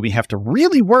thing that we have to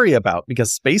really worry about,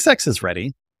 because SpaceX is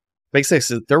ready,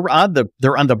 they're on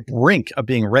the brink of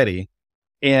being ready.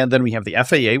 And then we have the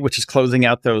FAA, which is closing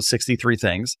out those 63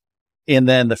 things. And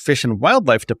then the Fish and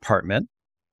Wildlife Department.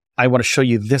 I want to show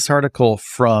you this article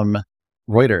from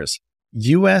Reuters.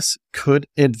 U.S. could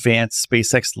advance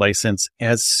SpaceX license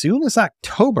as soon as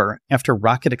October after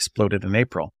rocket exploded in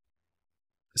April.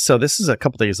 So this is a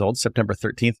couple days old, September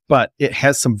 13th, but it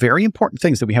has some very important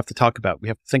things that we have to talk about. We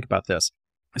have to think about this.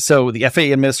 So the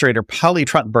FAA Administrator, Polly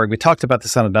Trottenberg, we talked about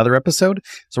this on another episode,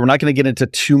 so we're not going to get into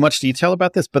too much detail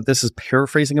about this, but this is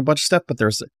paraphrasing a bunch of stuff, but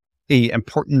there's an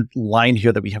important line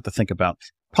here that we have to think about.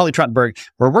 Polly Trottenberg,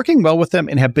 we're working well with them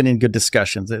and have been in good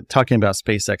discussions. Talking about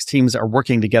SpaceX, teams are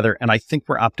working together, and I think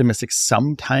we're optimistic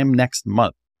sometime next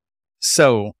month.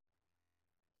 So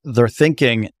they're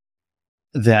thinking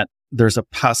that there's a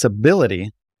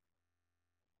possibility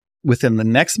within the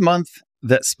next month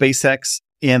that SpaceX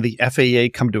and the FAA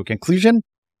come to a conclusion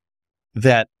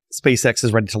that SpaceX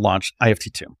is ready to launch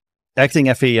IFT-2. Acting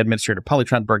FAA Administrator Polly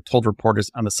Trottenberg told reporters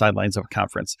on the sidelines of a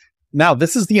conference. Now,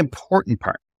 this is the important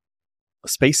part.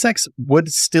 SpaceX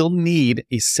would still need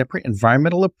a separate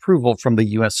environmental approval from the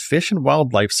U.S. Fish and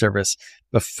Wildlife Service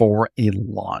before a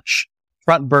launch.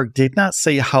 Trottenberg did not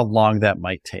say how long that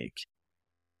might take.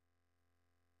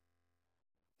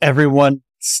 Everyone,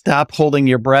 stop holding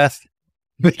your breath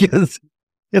because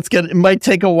it might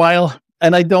take a while.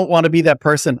 And I don't want to be that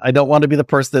person. I don't want to be the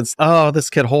person that's, this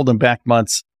could hold him back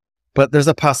months. But there's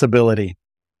a possibility.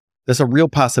 There's a real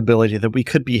possibility that we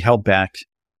could be held back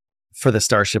for the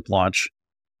Starship launch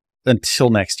until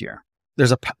next year.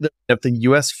 If the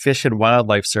U.S. Fish and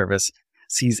Wildlife Service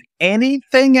sees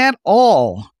anything at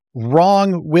all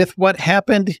wrong with what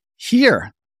happened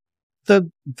here,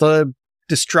 the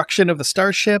destruction of the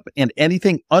Starship and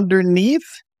anything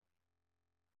underneath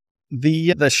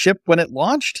the ship when it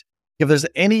launched, if there's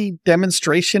any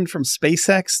demonstration from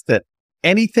SpaceX that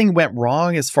anything went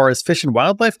wrong as far as Fish and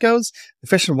Wildlife goes, the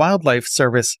Fish and Wildlife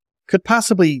Service could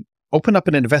possibly open up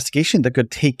an investigation that could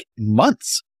take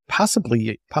months,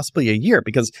 possibly a year,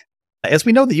 because as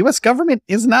we know, the U.S. government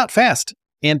is not fast,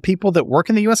 and people that work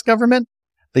in the U.S. government,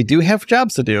 they do have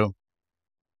jobs to do,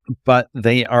 but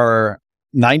they are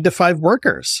 9-to-5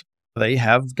 workers. They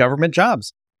have government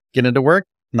jobs. Get into work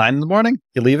 9 in the morning,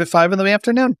 you leave at 5 in the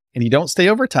afternoon, and you don't stay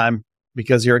overtime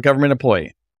because you're a government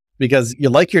employee, because you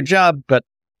like your job, but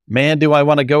man, do I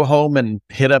want to go home and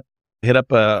hit up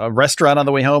a restaurant on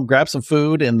the way home, grab some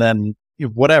food, and then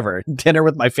whatever, dinner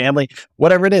with my family,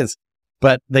 whatever it is.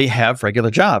 But they have regular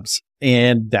jobs,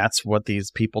 and that's what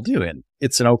these people do. And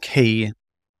it's an okay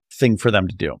thing for them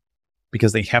to do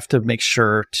because they have to make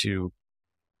sure to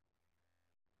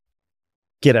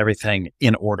get everything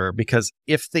in order. Because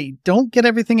if they don't get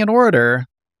everything in order,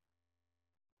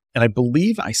 and I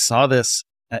believe I saw this,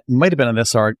 it might have been in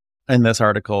this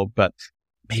article, but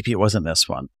maybe it wasn't this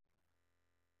one.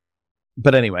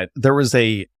 But anyway, there was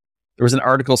an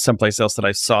article someplace else that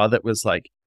I saw that was like,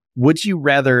 would you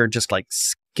rather just like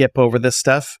skip over this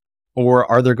stuff, or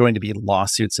are there going to be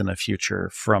lawsuits in the future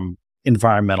from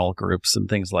environmental groups and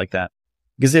things like that?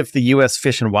 Because if the U.S.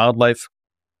 Fish and Wildlife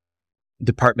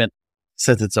Department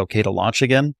says it's okay to launch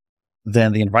again,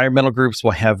 then the environmental groups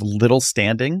will have little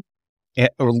standing,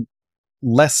 or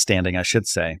less standing, I should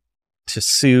say, to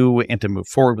sue and to move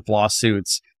forward with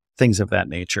lawsuits, things of that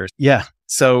nature. Yeah.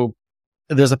 So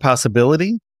there's a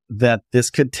possibility that this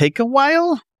could take a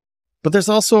while, but there's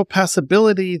also a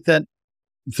possibility that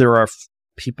there are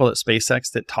people at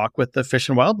SpaceX that talk with the Fish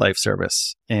and Wildlife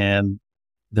Service, and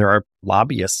there are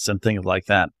lobbyists and things like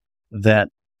that that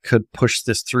could push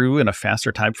this through in a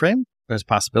faster time frame. There's a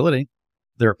possibility.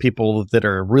 There are people that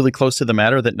are really close to the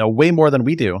matter that know way more than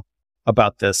we do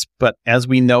about this. But as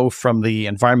we know from the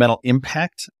environmental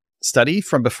impact study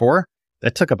from before,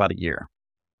 that took about a year.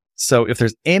 So if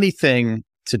there's anything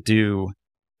to do,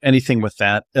 anything with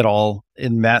that at all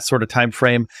in that sort of time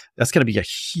frame, that's going to be a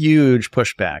huge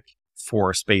pushback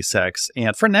for SpaceX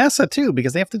and for NASA too,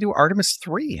 because they have to do Artemis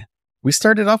 3. We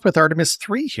started off with Artemis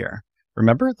 3 here.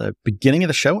 Remember the beginning of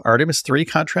the show, Artemis 3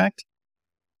 contract?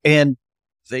 And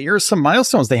there are some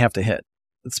milestones they have to hit.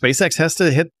 SpaceX has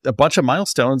to hit a bunch of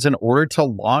milestones in order to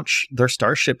launch their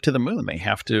Starship to the moon. They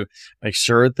have to make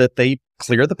sure that they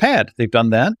clear the pad. They've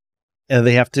done that. And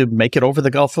they have to make it over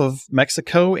the Gulf of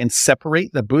Mexico and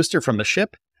separate the booster from the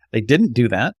ship. They didn't do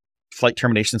that. Flight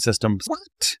termination systems.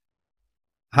 What?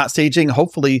 Hot staging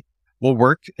hopefully will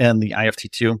work, and the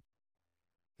IFT-2.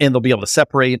 And they'll be able to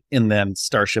separate, and then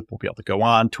Starship will be able to go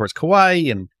on towards Kauai,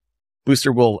 and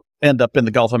booster will end up in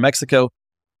the Gulf of Mexico.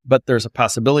 But there's a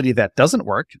possibility that doesn't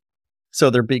work. So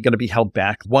they're going to be held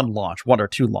back one or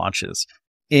two launches.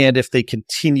 And if they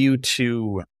continue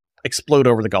to explode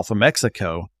over the Gulf of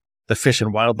Mexico, the Fish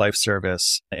and Wildlife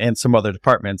Service and some other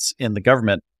departments in the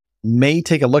government may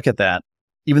take a look at that.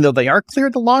 Even though they are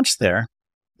cleared to launch there,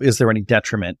 is there any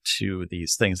detriment to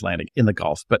these things landing in the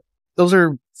Gulf? But those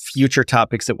are future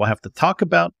topics that we'll have to talk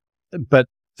about. But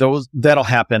that'll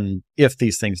happen if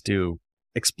these things do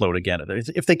explode again.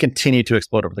 If they continue to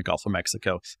explode over the Gulf of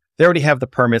Mexico, they already have the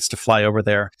permits to fly over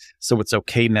there, so it's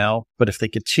okay now. But if they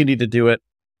continue to do it,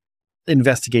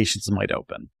 investigations might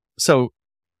open. So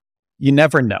you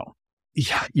never know.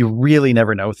 Yeah, you really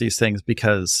never know with these things,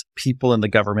 because people in the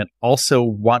government also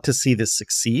want to see this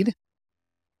succeed,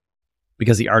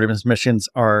 because the Artemis missions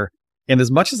are, and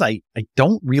as much as I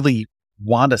don't really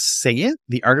want to say it,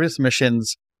 the Artemis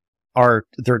missions are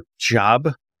their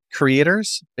job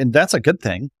creators, and that's a good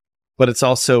thing. But it's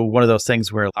also one of those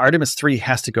things where Artemis 3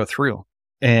 has to go through,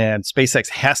 and SpaceX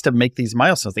has to make these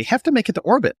milestones. They have to make it to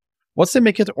orbit. Once they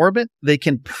make it to orbit, they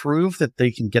can prove that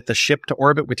they can get the ship to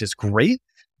orbit, which is great.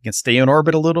 They can stay in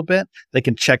orbit a little bit. They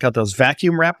can check out those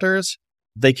vacuum raptors.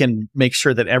 They can make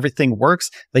sure that everything works.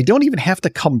 They don't even have to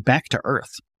come back to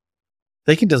Earth.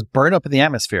 They can just burn up in the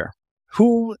atmosphere.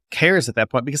 Who cares at that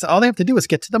point? Because all they have to do is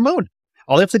get to the moon.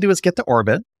 All they have to do is get to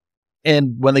orbit.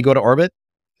 And when they go to orbit,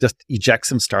 just eject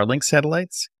some Starlink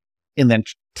satellites and then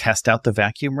test out the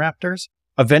vacuum raptors.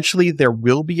 Eventually, there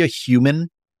will be a human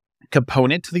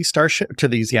component to these Starship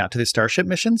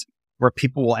missions, where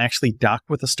people will actually dock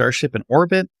with a Starship in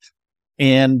orbit,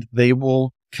 and they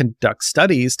will conduct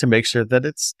studies to make sure that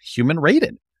it's human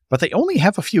rated. But they only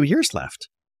have a few years left.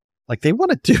 Like they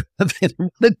want to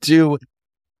do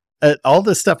all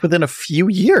this stuff within a few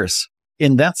years.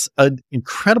 And that's an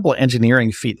incredible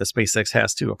engineering feat that SpaceX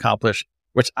has to accomplish,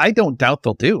 which I don't doubt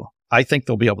they'll do. I think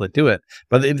they'll be able to do it,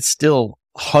 but it's still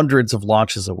hundreds of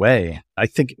launches away. I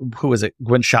think, who was it?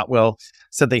 Gwen Shotwell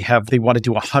said they want to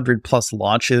do 100+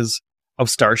 launches of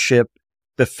Starship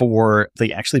before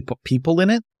they actually put people in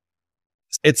it.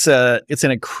 It's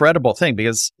an incredible thing,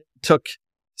 because it took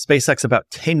SpaceX about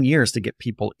 10 years to get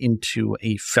people into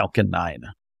a Falcon 9.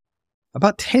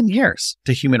 About 10 years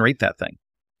to human rate that thing.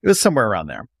 It was somewhere around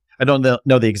there. I don't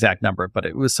know the exact number, but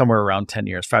it was somewhere around 10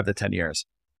 years, 5 to 10 years.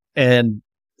 And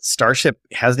Starship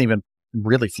hasn't even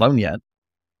really flown yet.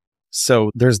 So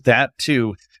there's that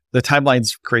too. The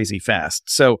timeline's crazy fast.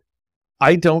 So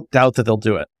I don't doubt that they'll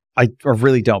do it. I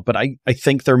really don't. But I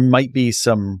think there might be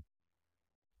some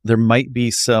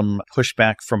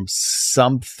pushback from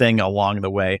something along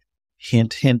the way.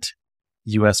 Hint, hint.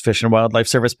 U.S. Fish and Wildlife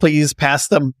Service, please pass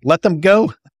them. Let them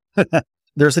go.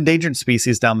 There's endangered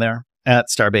species down there at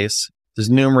Starbase. There's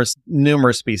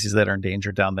numerous species that are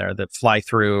endangered down there that fly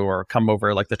through or come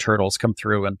over, like the turtles come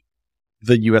through, and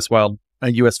the U.S.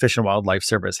 Fish and Wildlife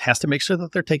Service has to make sure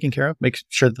that they're taken care of, make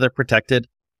sure that they're protected.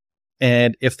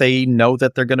 And if they know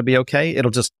that they're going to be okay,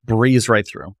 it'll just breeze right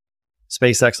through.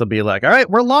 SpaceX will be like, all right,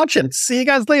 we're launching. See you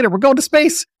guys later. We're going to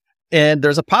space. And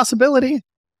there's a possibility,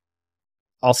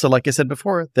 also, like I said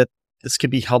before, that this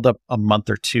could be held up a month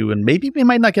or two, and maybe we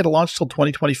might not get a launch till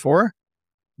 2024.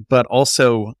 But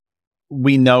also,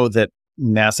 we know that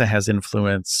NASA has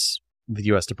influence, the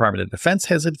U.S. Department of Defense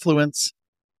has influence,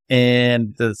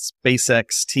 and the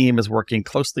SpaceX team is working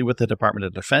closely with the Department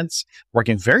of Defense,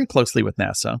 working very closely with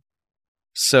NASA.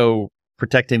 So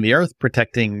protecting the Earth,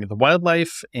 protecting the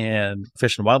wildlife and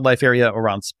fish and wildlife area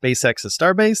around SpaceX's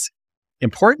Starbase,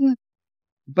 important.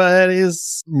 But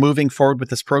is moving forward with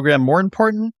this program more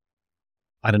important?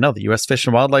 I don't know. The U.S. Fish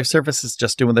and Wildlife Service is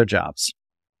just doing their jobs.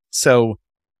 So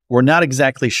we're not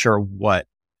exactly sure what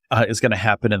is going to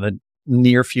happen in the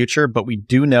near future, but we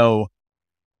do know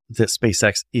that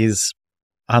SpaceX is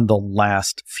on the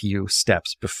last few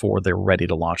steps before they're ready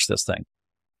to launch this thing.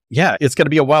 Yeah, it's going to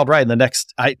be a wild ride in the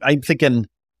next, I'm thinking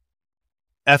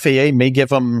FAA may give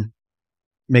them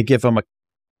a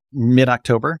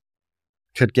mid-October.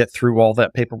 Could get through all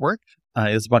that paperwork,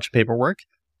 is a bunch of paperwork,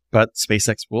 but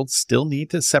SpaceX will still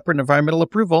need a separate environmental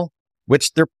approval,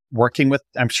 which they're working with.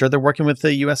 I'm sure they're working with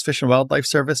the U.S. Fish and Wildlife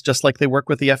Service, just like they work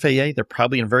with the FAA. They're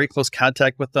probably in very close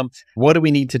contact with them. What do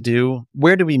we need to do?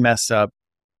 Where do we mess up?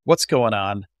 What's going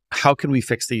on? How can we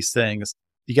fix these things?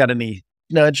 You got any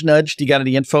nudge? Do you got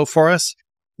any info for us?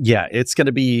 Yeah, it's going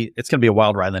to be a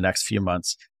wild ride in the next few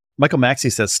months. Michael Maxey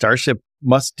says Starship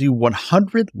must do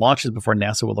 100 launches before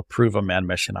NASA will approve a manned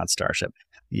mission on Starship.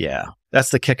 Yeah, that's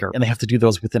the kicker. And they have to do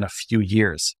those within a few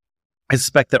years. I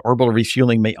suspect that orbital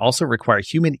refueling may also require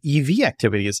human EV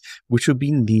activities, which would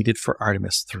be needed for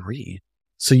Artemis 3.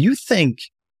 So you think,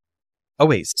 oh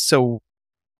wait, so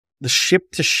the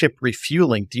ship-to-ship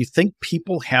refueling, do you think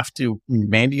people have to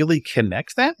manually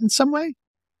connect that in some way?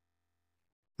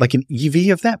 Like an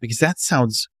EV of that? Because that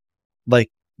sounds like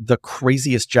the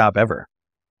craziest job ever.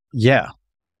 Yeah.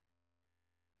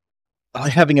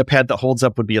 Having a pad that holds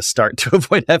up would be a start to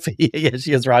avoid FAA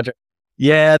issues, Roger.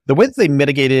 Yeah, the way that they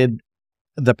mitigated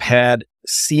the pad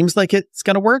seems like it's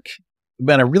going to work,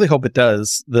 but I really hope it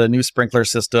does. The new sprinkler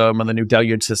system and the new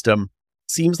deluge system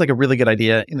seems like a really good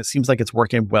idea, and it seems like it's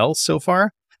working well so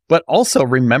far. But also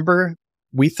remember,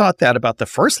 we thought that about the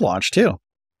first launch too.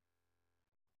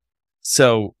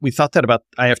 So we thought that about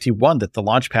IFT-1, that the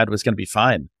launch pad was going to be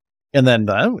fine. And then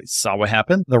we saw what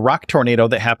happened, the rock tornado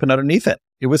that happened underneath it.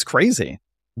 It was crazy.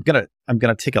 I'm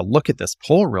gonna take a look at this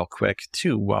poll real quick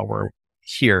too while we're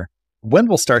here. When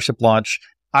will Starship launch?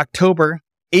 October.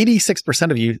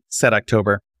 86% of you said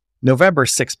October. November,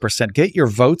 6%. Get your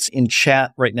votes in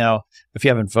chat right now if you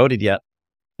haven't voted yet.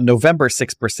 November,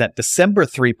 6%. December,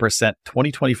 3%.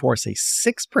 2024, say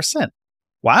 6%.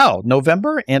 Wow.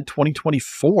 November and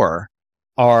 2024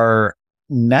 are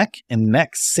neck and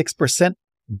neck, 6%.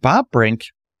 Bob Brink,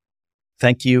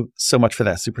 thank you so much for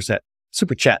that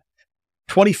super chat.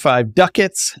 25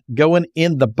 ducats going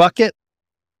in the bucket.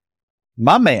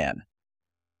 My man.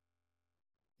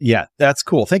 Yeah, that's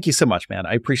cool. Thank you so much, man.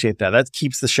 I appreciate that. That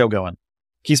keeps the show going.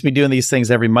 Keeps me doing these things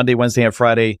every Monday, Wednesday, and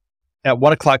Friday at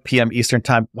 1 o'clock p.m. Eastern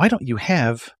time. Why don't you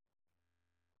have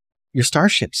your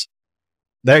starships?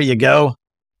 There you go.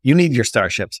 You need your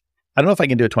starships. I don't know if I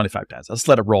can do it 25 times. Let's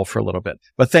let it roll for a little bit.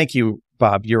 But thank you,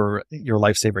 Bob. You're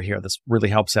lifesaver here. This really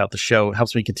helps out the show. It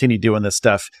helps me continue doing this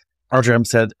stuff. RJM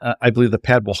said, I believe the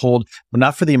pad will hold, but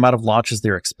not for the amount of launches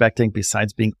they're expecting,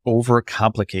 besides being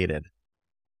overcomplicated.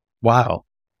 Wow.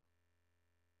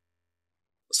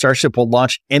 Starship will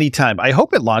launch anytime. I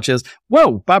hope it launches.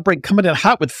 Whoa, Bob Brink coming in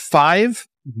hot with 5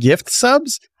 gift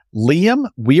subs. Liam,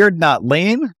 Weird Not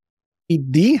Lane,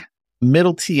 ED,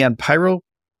 Middle T and Pyro,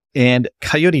 and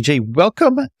Coyote J.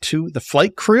 Welcome to the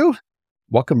flight crew.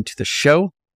 Welcome to the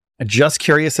show. Just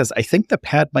Curious says, I think the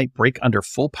pad might break under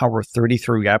full power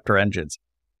 33 Raptor engines.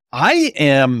 I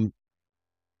am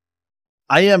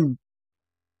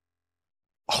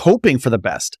hoping for the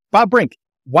best. Bob Brink,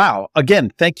 wow.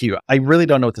 Again, thank you. I really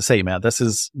don't know what to say, man. This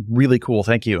is really cool.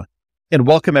 Thank you. And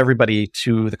welcome everybody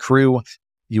to the crew.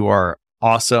 You are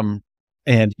awesome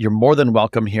and you're more than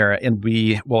welcome here. And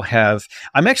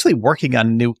I'm actually working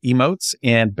on new emotes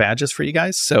and badges for you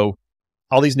guys. So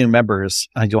all these new members,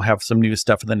 you'll have some new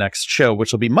stuff in the next show,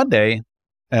 which will be Monday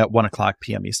at 1 o'clock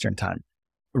p.m. Eastern time.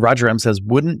 Roger M says,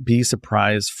 wouldn't be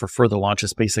surprised for further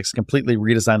launches. SpaceX completely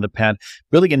redesigned the pad,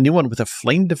 building a new one with a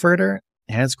flame diverter,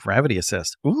 has gravity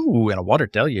assist. Ooh, and a water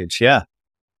deluge. Yeah.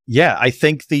 Yeah, I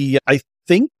think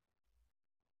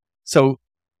so.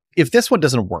 If this one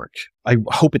doesn't work, I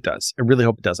hope it does. I really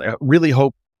hope it does. I really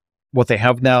hope what they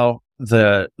have now,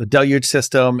 the deluge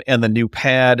system and the new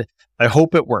pad, I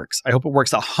hope it works. I hope it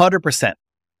works 100%.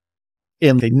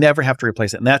 And they never have to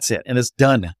replace it. And that's it. And it's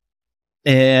done.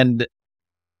 And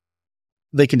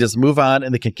they can just move on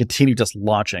and they can continue just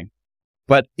launching.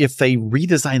 But if they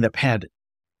redesign the pad,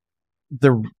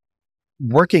 they're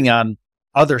working on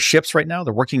other ships right now.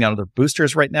 They're working on other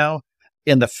boosters right now.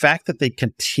 And the fact that they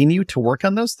continue to work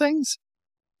on those things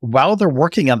while they're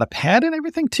working on the pad and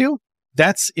everything too,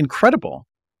 that's incredible.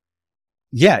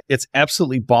 Yeah, it's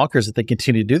absolutely bonkers that they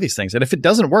continue to do these things. And if it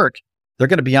doesn't work, they're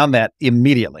going to be on that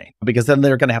immediately, because then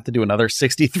they're going to have to do another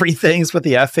 63 things with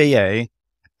the FAA.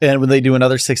 And when they do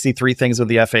another 63 things with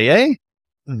the FAA,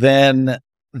 then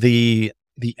the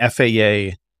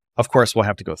FAA, of course, will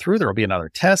have to go through. There will be another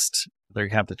test. They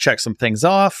have to check some things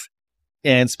off.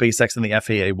 And SpaceX and the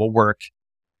FAA will work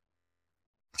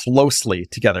closely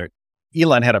together.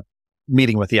 Elon had a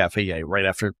meeting with the FAA right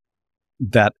after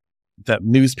that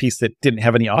news piece that didn't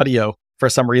have any audio for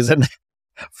some reason.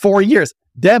 4 years.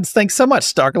 Debs, thanks so much.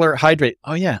 Starkler, hydrate.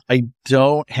 Oh yeah, I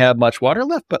don't have much water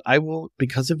left, but I will,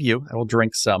 because of you, I will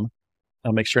drink some.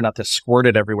 I'll make sure not to squirt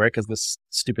it everywhere because this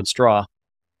stupid straw.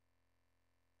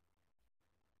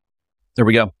 There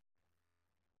we go.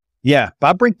 Yeah,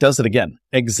 Bob Brink does it again.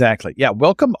 Exactly. Yeah,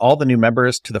 welcome all the new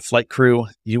members to the flight crew.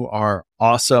 You are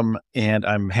awesome, and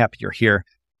I'm happy you're here.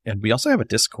 And we also have a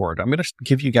Discord. I'm going to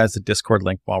give you guys the Discord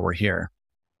link while we're here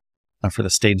for the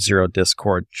Stage Zero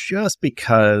Discord, just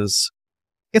because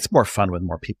it's more fun when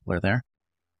more people are there,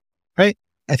 right?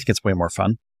 I think it's way more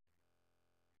fun.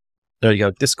 There you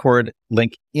go. Discord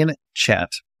link in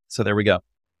chat. So there we go.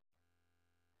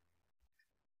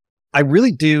 I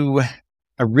really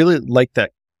like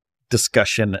that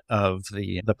discussion of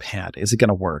the pad. Is it going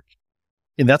to work?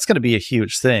 And that's going to be a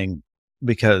huge thing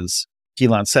because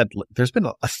Elon said there's been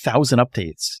 1,000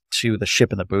 updates to the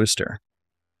ship and the booster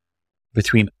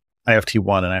between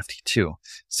IFT1 and IFT2.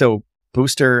 So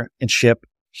booster and ship,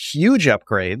 huge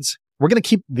upgrades. We're going to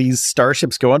keep these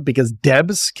starships going because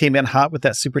Debs came in hot with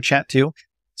that super chat too.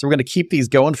 So we're going to keep these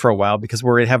going for a while because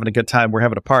we're having a good time. We're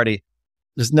having a party.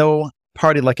 There's no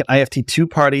party like an IFT2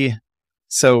 party.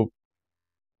 So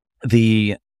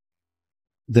the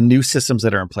new systems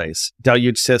that are in place,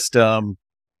 deluge system,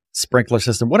 sprinkler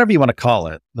system, whatever you want to call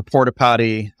it, the porta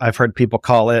potty, I've heard people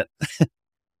call it,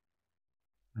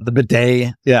 the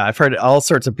bidet. Yeah, I've heard all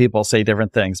sorts of people say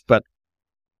different things. But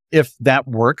if that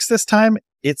works this time,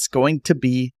 it's going to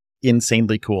be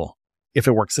insanely cool. If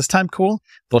it works this time, cool.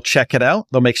 They'll check it out.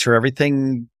 They'll make sure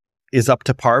everything is up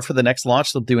to par for the next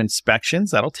launch. They'll do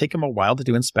inspections. That'll take them a while to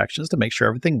do inspections to make sure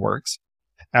everything works.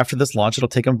 After this launch, it'll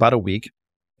take them about a week.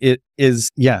 It is,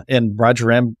 yeah. And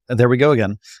Roger M, there we go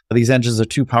again. These engines are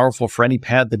too powerful for any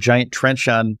pad. The giant trench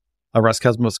on a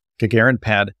Roscosmos Gagarin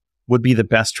pad would be the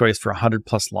best choice for 100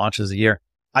 plus launches a year.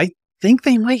 I think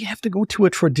they might have to go to a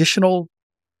traditional.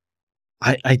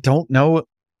 I don't know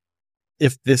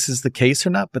if this is the case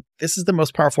or not, but this is the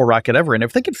most powerful rocket ever. And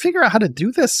if they can figure out how to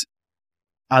do this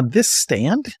on this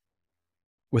stand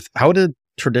without a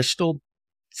traditional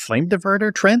flame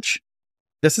diverter trench,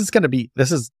 it's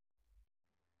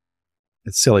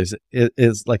silly. It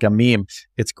is like a meme.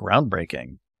 It's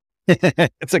groundbreaking.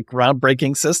 It's a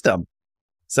groundbreaking system,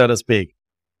 so to speak.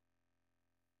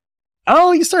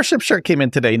 Oh, your Starship shirt came in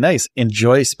today. Nice.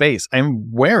 Enjoy space.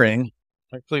 I'm wearing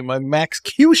actually my Max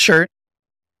Q shirt.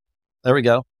 There we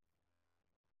go.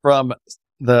 From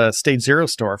the Stage Zero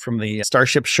store, from the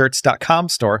starshipshirts.com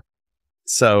store.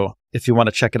 So if you want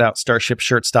to check it out,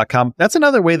 starshipshirts.com. That's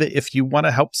another way that if you want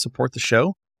to help support the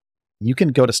show, you can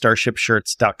go to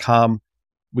starshipshirts.com.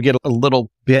 We get a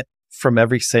little bit from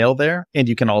every sale there, and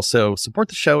you can also support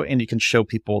the show and you can show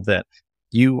people that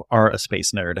you are a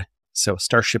space nerd. So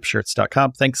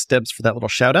starshipshirts.com. Thanks, Debs, for that little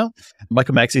shout out.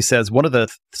 Michael Maxey says one of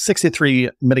the 63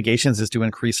 mitigations is to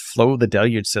increase flow of the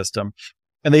deluge system.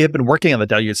 And they have been working on the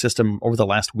deluge system over the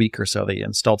last week or so. They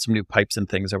installed some new pipes and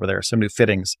things over there, some new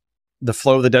fittings. The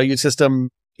flow of the deluge system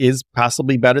is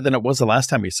possibly better than it was the last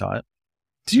time we saw it.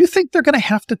 Do you think they're going to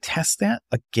have to test that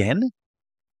again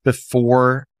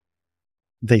before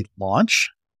they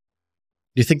launch?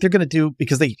 Do you think they're going to do,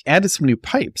 because they added some new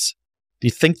pipes, do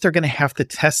you think they're going to have to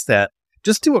test that?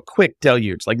 Just do a quick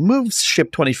deluge, like move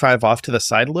ship 25 off to the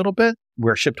side a little bit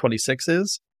where ship 26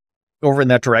 is, over in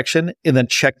that direction, and then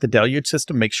check the deluge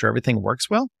system, make sure everything works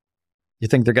well. You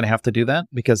think they're going to have to do that?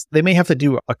 Because they may have to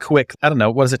do a quick, I don't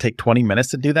know, what does it take, 20 minutes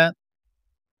to do that?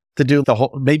 To do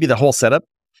maybe the whole setup?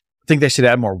 I think they should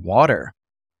add more water.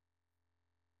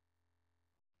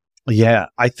 Yeah,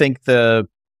 I think I'm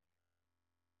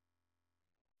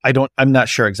not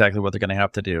sure exactly what they're going to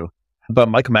have to do. But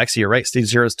Michael Maxey, you're right. Stage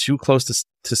Zero is too close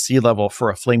to sea level for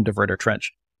a flame diverter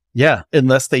trench. Yeah,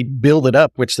 unless they build it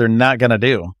up, which they're not going to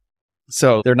do.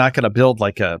 So they're not going to build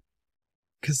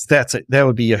because that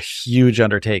would be a huge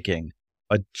undertaking,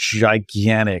 a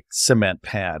gigantic cement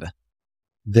pad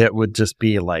that would just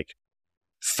be like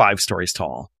 5 stories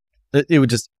tall. It would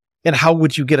just, and how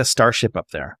would you get a Starship up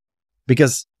there?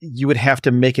 Because you would have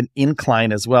to make an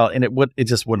incline as well, and it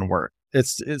just wouldn't work.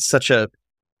 It's such a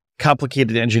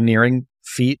complicated engineering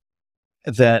feat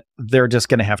that they're just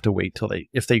going to have to wait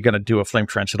if they're going to do a flame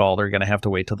trench at all, they're going to have to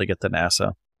wait till they get to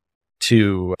NASA,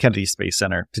 to Kennedy Space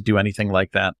Center to do anything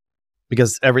like that,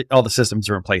 because all the systems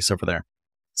are in place over there.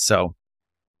 So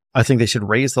I think they should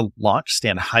raise the launch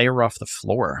stand higher off the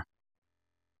floor.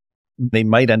 They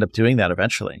might end up doing that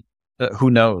eventually.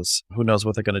 Who knows? Who knows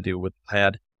what they're going to do with the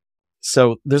pad?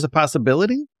 So there's a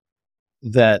possibility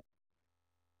that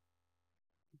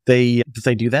they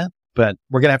do that, but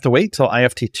we're going to have to wait till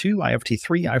IFT2,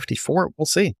 IFT3, IFT4. We'll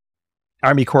see.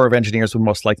 Army Corps of Engineers would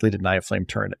most likely deny a flame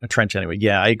trench anyway.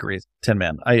 Yeah, I agree. Tin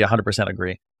Man. I 100%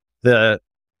 agree. The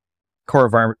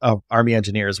Corps of Army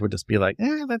Engineers would just be like,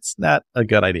 that's not a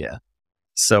good idea.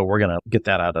 So we're going to get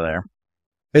that out of there.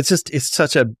 It's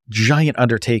such a giant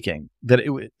undertaking that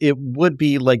it would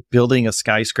be like building a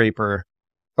skyscraper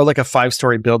or like a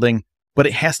 5-story building, but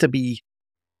it has to be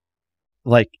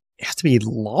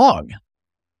long,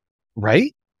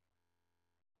 right?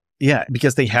 Yeah,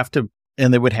 because they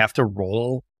would have to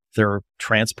roll their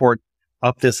transport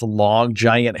up this long,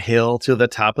 giant hill to the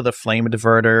top of the flame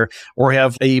diverter, or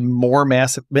have a more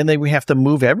massive, then they would have to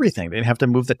move everything. They'd have to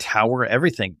move the tower,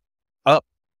 everything. up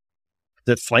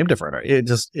the flame diverter.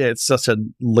 It's such a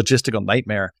logistical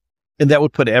nightmare. And that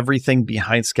would put everything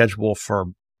behind schedule for,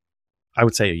 I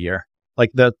would say, a year.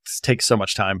 Like, that takes so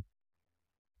much time.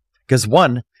 Because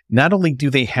one, not only do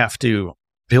they have to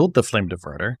build the flame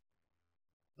diverter,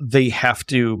 they have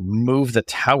to move the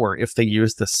tower if they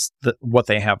use what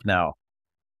they have now.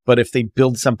 But if they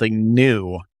build something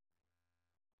new,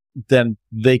 then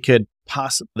they could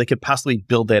possibly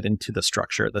build that into the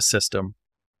structure, the system,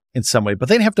 in some way. But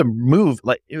they'd have to move,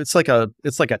 like it's like a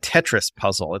Tetris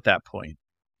puzzle at that point,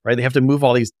 right? They have to move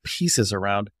all these pieces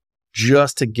around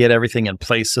just to get everything in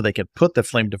place so they could put the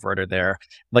flame diverter there,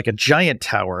 like a giant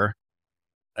tower,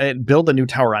 and build a new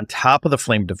tower on top of the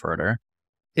flame diverter.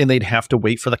 And they'd have to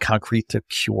wait for the concrete to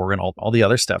cure and all the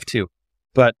other stuff too.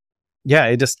 But yeah,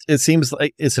 it seems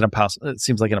like it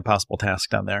seems like an impossible task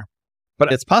down there.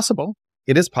 But it's possible.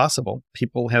 It is possible.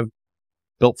 People have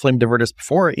built flame diverters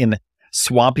before in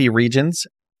swampy regions,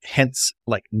 hence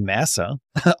like NASA,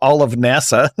 all of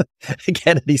NASA,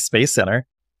 Kennedy Space Center.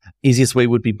 Easiest way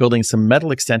would be building some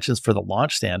metal extensions for the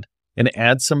launch stand and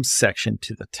add some section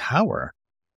to the tower.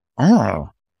 Oh.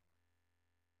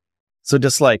 So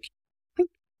just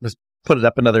put it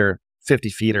up another 50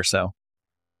 feet or so.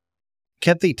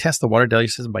 Can't they test the water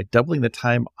deluge system by doubling the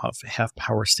time of half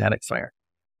power static fire?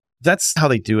 That's how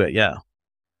they do it, yeah.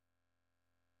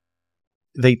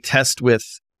 They test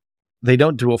they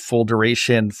don't do a full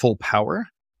duration, full power.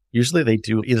 Usually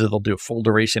they'll do a full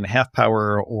duration, half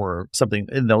power or something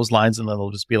in those lines, and then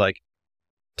they'll just be like,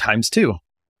 times 2.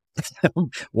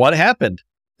 What happened?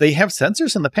 They have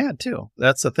sensors in the pad too.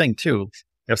 That's the thing too.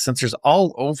 They have sensors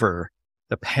all over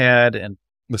the pad and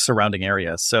the surrounding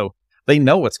area. So they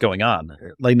know what's going on.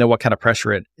 They know what kind of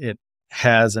pressure it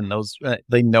has, and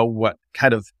they know what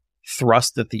kind of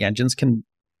thrust that the engines can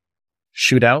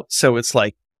shoot out. So it's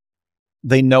like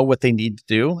they know what they need to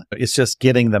do. It's just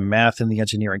getting the math and the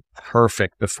engineering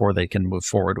perfect before they can move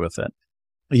forward with it.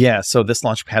 Yeah, so this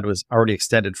launch pad was already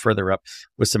extended further up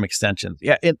with some extensions.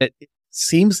 Yeah, it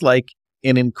seems like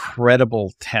an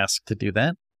incredible task to do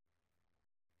that,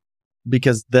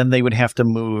 because then they would have to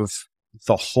move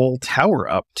the whole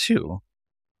tower up too,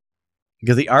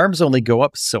 because the arms only go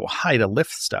up so high to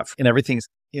lift stuff, and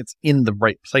it's in the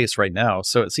right place right now.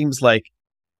 So it seems like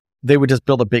they would just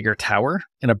build a bigger tower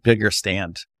and a bigger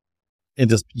stand and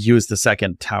just use the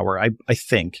second tower, I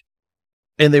think.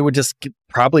 And they would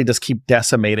probably keep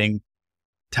decimating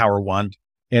tower 1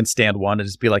 and stand 1 and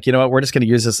just be like, you know what, we're just going to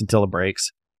use this until it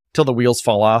breaks, till the wheels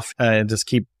fall off, and just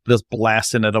keep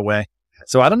blasting it away.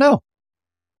 So I don't know.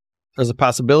 There's a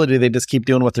possibility they just keep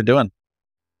doing what they're doing.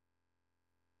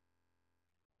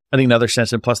 I think another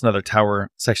extension plus another tower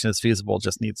section is feasible,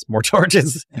 just needs more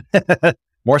torches,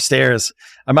 more stairs.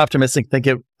 I'm optimistic, think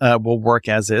it will work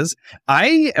as is.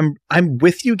 I'm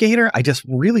with you, Gator. I just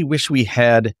really wish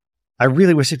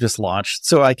it just launched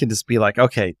so I could just be like,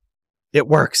 okay, it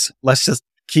works. Let's just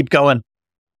keep going.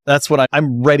 That's what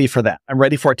I'm ready for that. I'm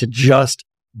ready for it to just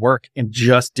work and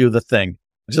just do the thing.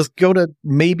 Just go to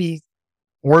maybe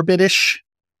orbit-ish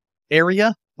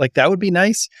area. Like, that would be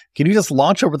nice. Can you just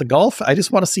launch over the Gulf? I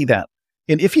just want to see that.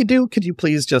 And if you do, can you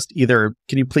please just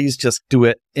do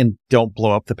it and don't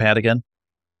blow up the pad again?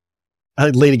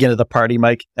 Late again to the party,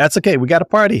 Mike. That's okay. We got a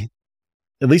party.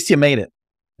 At least you made it.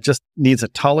 Just needs a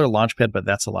taller launch pad, but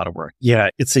that's a lot of work. Yeah,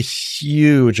 it's a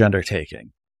huge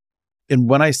undertaking. And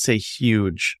when I say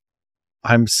huge,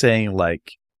 I'm saying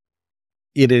like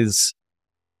it is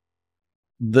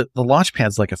the launch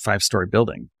pad's like a 5-story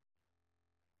building.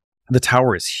 The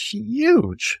tower is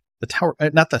huge. The tower,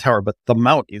 not the tower, but the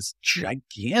mount is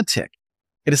gigantic.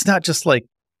 It is not just like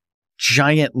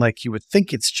giant like you would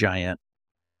think it's giant.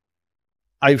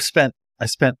 I spent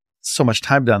so much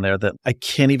time down there that I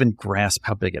can't even grasp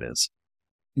how big it is.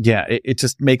 Yeah, it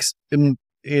just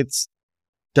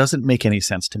doesn't make any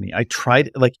sense to me. I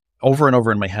tried like over and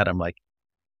over in my head. I'm like,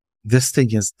 this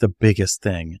thing is the biggest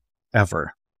thing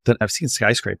ever. That I've seen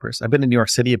skyscrapers. I've been in New York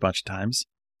City a bunch of times.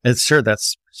 And sure,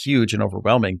 that's huge and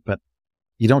overwhelming, but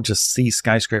you don't just see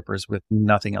skyscrapers with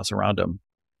nothing else around them.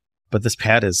 But this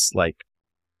pad is like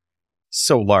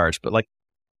so large, but like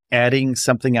adding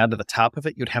something onto the top of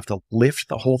it, you'd have to lift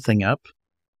the whole thing up.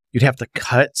 You'd have to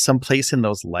cut someplace in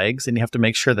those legs, and you have to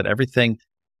make sure that everything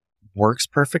works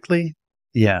perfectly.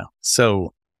 Yeah.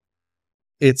 So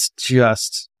it's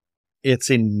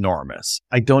enormous.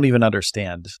 I don't even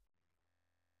understand.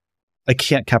 I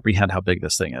can't comprehend how big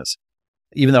this thing is,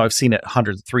 even though I've seen it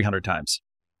 100, 300 times.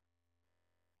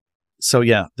 So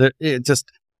yeah,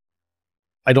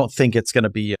 I don't think it's going to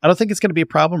be a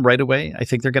problem right away. I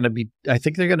think they're going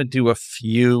to do a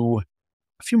few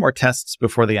more tests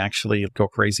before they actually go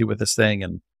crazy with this thing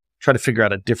and try to figure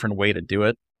out a different way to do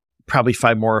it. Probably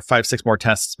 6 more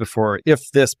tests before,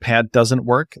 if this pad doesn't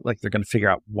work, like they're going to figure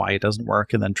out why it doesn't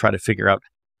work and then try to figure out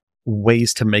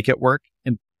ways to make it work.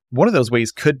 And one of those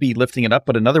ways could be lifting it up,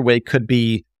 but another way could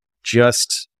be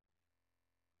just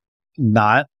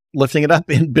not lifting it up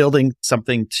and building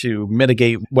something to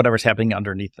mitigate whatever's happening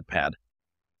underneath the pad.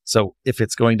 So if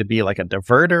it's going to be like a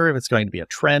diverter, if it's going to be a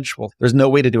trench, well, there's no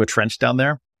way to do a trench down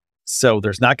there. So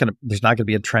there's not going to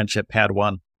be a trench at pad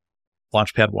 1,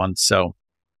 launch pad 1. So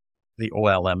the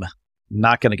OLM,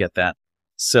 not going to get that.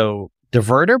 So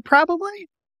diverter, probably.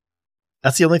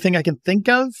 That's the only thing I can think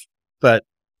of. But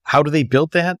how do they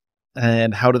build that?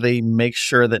 And how do they make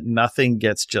sure that nothing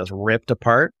gets just ripped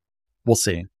apart? We'll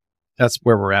see. That's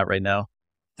where we're at right now.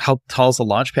 How tall is the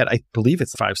launch pad? I believe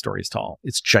it's 5 stories tall.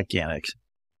 It's gigantic.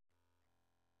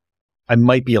 I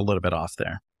might be a little bit off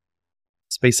there.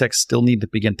 SpaceX still need to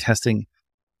begin testing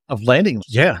of landing.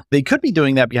 Yeah, they could be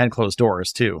doing that behind closed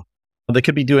doors too. They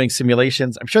could be doing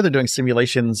simulations. I'm sure they're doing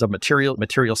simulations of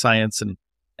material science and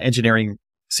engineering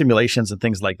simulations and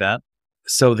things like that.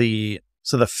 So the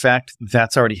fact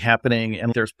that's already happening,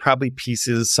 and there's probably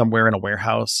pieces somewhere in a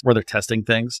warehouse where they're testing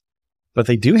things, but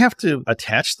they do have to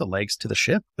attach the legs to the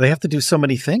ship. They have to do so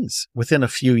many things within a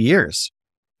few years.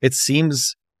 It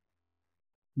seems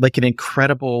like an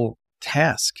incredible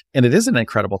task, and it is an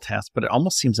incredible task, but it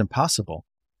almost seems impossible.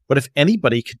 But if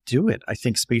anybody could do it, I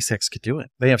think SpaceX could do it.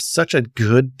 They have such a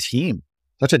good team,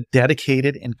 such a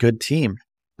dedicated and good team.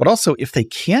 But also, if they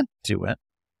can't do it,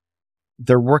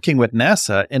 they're working with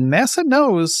NASA, and NASA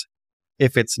knows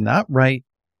if it's not right,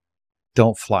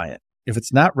 don't fly it. If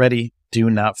it's not ready, do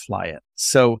not fly it.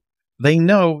 So they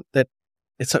know that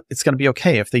it's going to be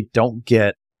okay if they don't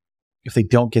get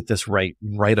this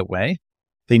right away.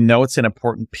 They know it's an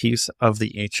important piece of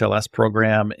the HLS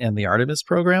program and the Artemis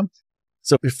program.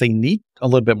 So if they need a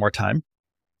little bit more time,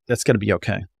 that's going to be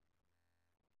okay.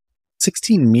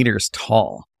 16 meters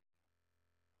tall.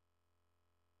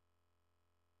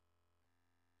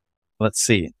 Let's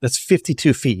see. That's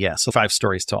 52 feet. Yeah. So 5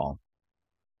 stories tall.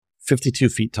 52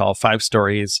 feet tall, 5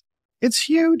 stories. It's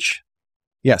huge.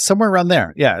 Yeah. Somewhere around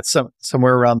there. Yeah. It's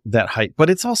somewhere around that height,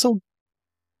 but it's also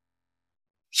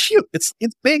huge. It's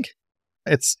big.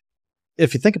 It's,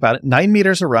 if you think about it, 9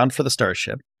 meters around for the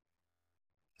Starship,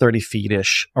 30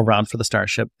 feet-ish around for the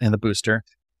Starship and the booster.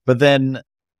 But then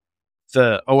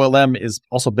the OLM is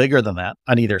also bigger than that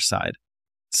on either side.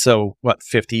 So what,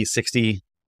 50, 60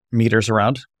 meters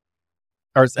around?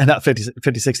 Or not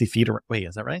 50, 60 feet. Wait,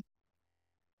 is that right?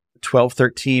 12,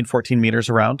 13, 14 meters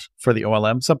around for the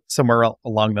OLM, somewhere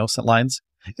along those lines.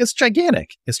 It's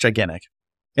gigantic. It's gigantic.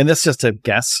 And that's just a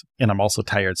guess. And I'm also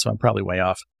tired, so I'm probably way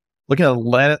off. Looking at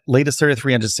the latest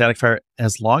 3300 static fire,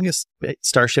 as long as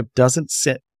Starship doesn't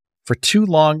sit for too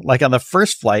long, like on the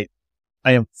first flight,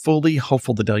 I am fully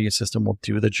hopeful the Deluge system will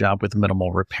do the job with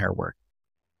minimal repair work.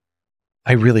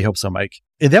 I really hope so, Mike.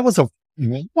 And that was a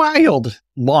wild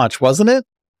launch, wasn't it?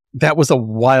 That was a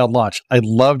wild launch. I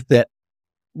loved that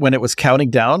when it was counting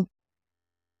down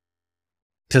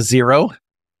to 0.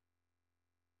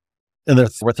 And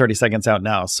we're 30 seconds out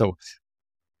now, so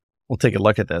we'll take a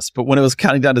look at this. But when it was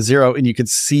counting down to 0 and you could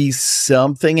see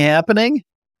something happening,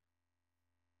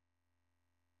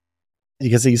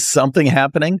 and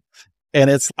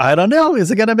it's, I don't know,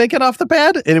 is it going to make it off the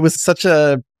pad? And it was such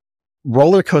a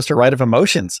roller coaster ride of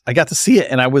emotions. I got to see it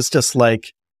and I was just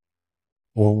like,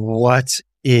 what's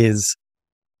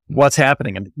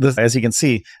happening? And this, as you can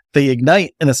see, they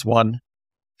ignite in this 1,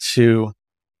 2,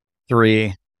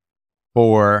 3,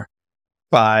 4,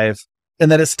 5,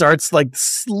 and then it starts like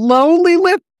slowly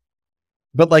lift,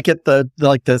 but like at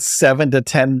the 7 to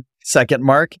 10 second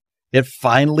mark, it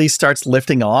finally starts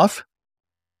lifting off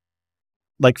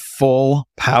like full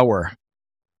power.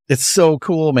 It's so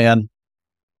cool, man.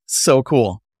 So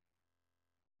cool.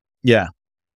 Yeah.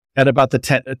 At about the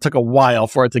 10, it took a while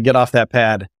for it to get off that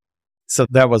pad. So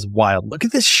that was wild. Look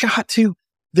at this shot too.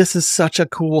 This is such a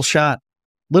cool shot.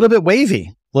 A little bit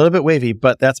wavy,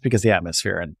 but that's because the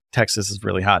atmosphere in Texas is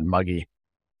really hot and muggy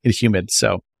and humid.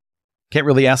 So can't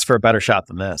really ask for a better shot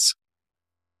than this.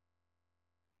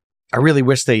 I really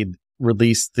wish they'd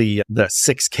release the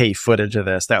 6K footage of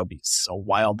this. That would be so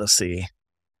wild to see.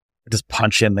 Just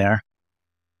punch in there.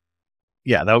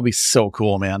 Yeah, that would be so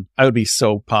cool, man. I would be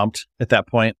so pumped at that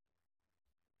point.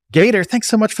 Gator, thanks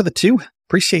so much for the 2.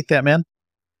 Appreciate that, man.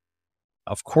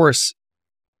 Of course,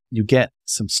 you get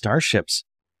some starships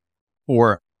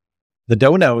or the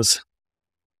donos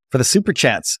for the super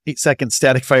chats. 8-second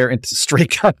static fire into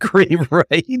straight concrete,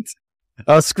 right?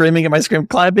 I was screaming at my scream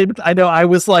climb, baby. I know. I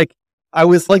was like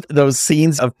those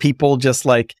scenes of people just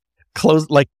like close,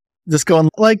 like just going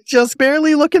like, just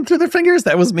barely looking through their fingers.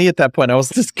 That was me at that point. I was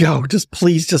just go, just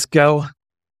please just go.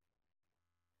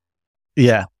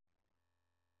 Yeah.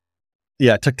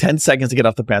 Yeah. It took 10 seconds to get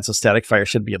off the pad. So static fire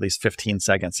should be at least 15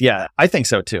 seconds. Yeah. I think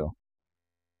so too.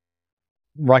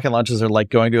 Rocket launches are like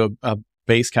going to a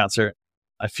bass concert.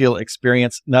 I feel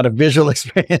experience, not a visual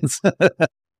experience.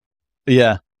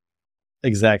 Yeah,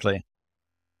 exactly.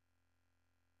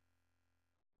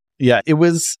 Yeah, it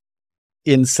was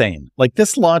insane. Like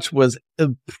this launch was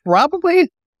probably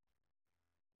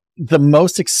the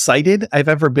most excited I've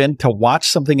ever been to watch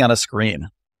something on a screen.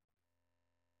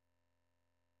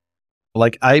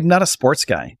 Like I'm not a sports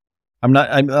guy. I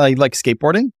like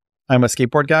skateboarding. I'm a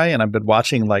skateboard guy and I've been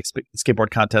watching like skateboard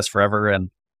contests forever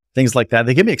and things like that.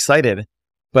 They get me excited,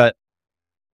 but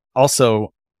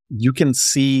also you can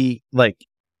see like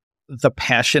the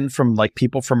passion from like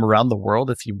people from around the world.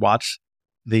 If you watch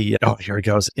here it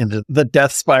goes into the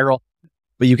death spiral,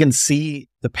 but you can see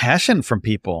the passion from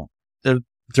people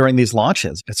during these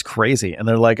launches. It's crazy. And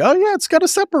they're like, oh yeah, it's got to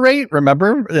separate.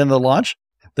 Remember in the launch,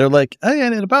 they're like, oh yeah,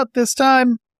 and at about this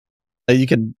time you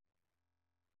can,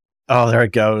 oh, there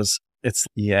it goes. It's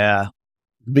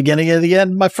beginning of the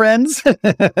end, my friends.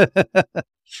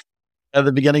 At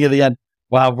the beginning of the end.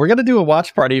 Wow, we're gonna do a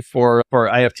watch party for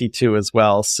IFT2 as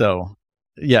well. So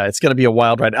yeah, it's gonna be a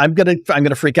wild ride. I'm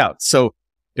gonna freak out. So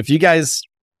if you guys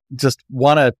just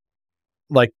wanna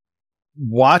like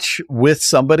watch with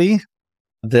somebody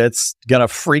that's gonna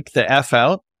freak the F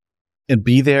out and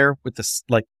be there with this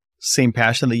like same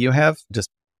passion that you have, just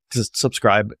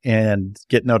subscribe and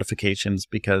get notifications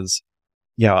because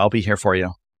I'll be here for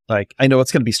you. Like I know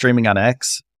it's gonna be streaming on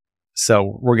X.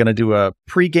 So we're going to do a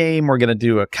pregame, we're going to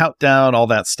do a countdown, all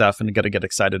that stuff, and got to get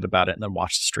excited about it and then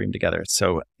watch the stream together.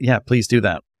 So yeah, please do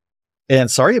that.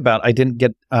 And sorry about, I didn't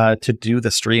get to do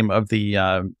the stream of the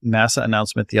NASA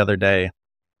announcement the other day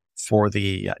for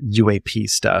the UAP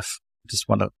stuff. Just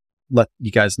want to let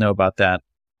you guys know about that.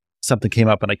 Something came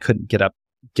up and I couldn't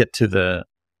get to the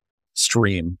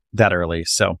stream that early.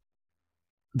 So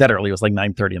that early was like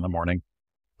 9:30 in the morning,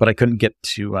 but I couldn't get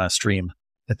to stream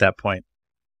at that point.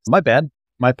 My bad.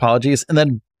 My apologies. And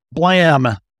then blam,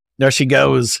 there she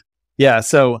goes. Yeah.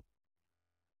 So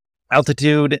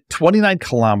altitude 29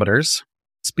 kilometers,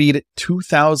 speed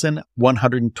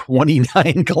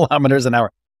 2,129 kilometers an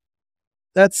hour.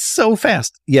 That's so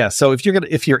fast. Yeah. So if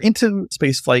you're into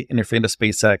space flight and if you're into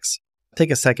SpaceX,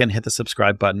 take a second, hit the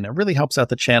subscribe button. It really helps out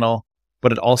the channel,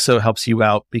 but it also helps you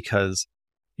out because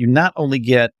you not only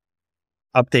get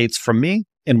updates from me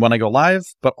and when I go live,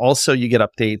 but also you get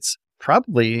updates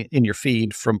probably in your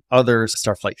feed from other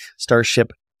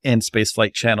Starship and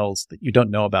spaceflight channels that you don't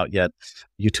know about yet.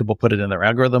 YouTube will put it in their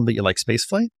algorithm that you like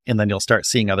spaceflight, and then you'll start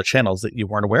seeing other channels that you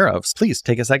weren't aware of. So please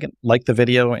take a second, like the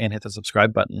video and hit the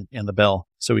subscribe button and the bell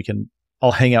so we can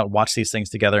all hang out and watch these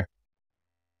things together.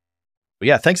 But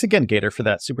yeah, thanks again, Gator, for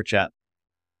that super chat.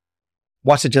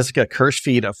 Watch the Jessica Kirsch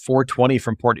feed of 420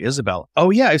 from Port Isabel.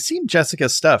 Oh yeah, I've seen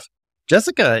Jessica's stuff.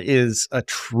 Jessica is a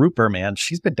trooper, man.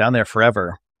 She's been down there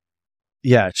forever.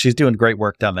 Yeah, she's doing great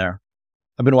work down there.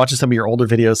 I've been watching some of your older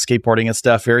videos, skateboarding and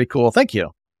stuff. Very cool. Thank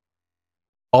you.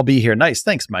 I'll be here. Nice.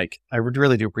 Thanks, Mike. I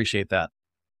really do appreciate that.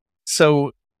 So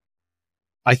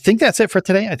I think that's it for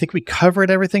today. I think we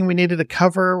covered everything we needed to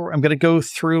cover. I'm going to go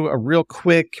through a real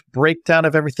quick breakdown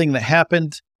of everything that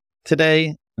happened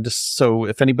today. Just so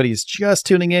if anybody's just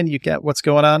tuning in, you get what's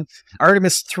going on.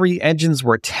 Artemis 3 engines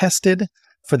were tested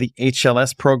for the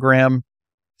HLS program.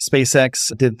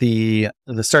 SpaceX did the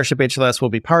Starship HLS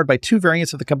will be powered by two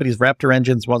variants of the company's Raptor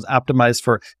engines. One's optimized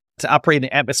to operate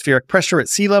in atmospheric pressure at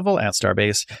sea level at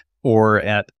Starbase or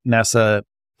at NASA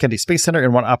Kennedy Space Center,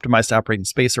 and one optimized to operate in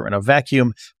space or in a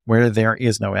vacuum where there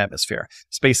is no atmosphere.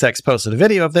 SpaceX posted a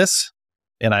video of this,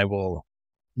 and I will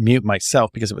mute myself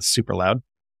because it was super loud.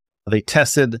 They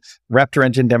tested Raptor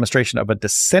engine demonstration of a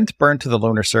descent burn to the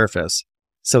lunar surface.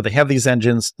 So they have these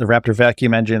engines, the Raptor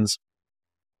vacuum engines,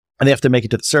 and they have to make it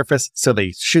to the surface. So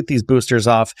they shoot these boosters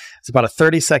off. It's about a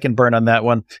 30-second burn on that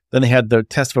one. Then they had the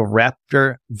test of a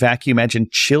Raptor vacuum engine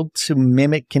chilled to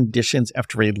mimic conditions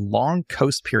after a long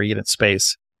coast period in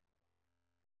space.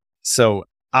 So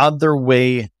on their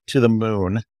way to the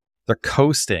moon, they're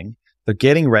coasting, they're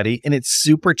getting ready, and it's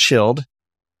super chilled.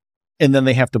 And then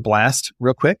they have to blast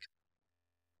real quick.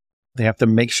 They have to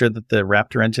make sure that the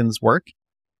Raptor engines work.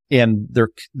 And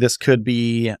this could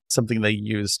be something they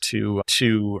use to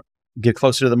get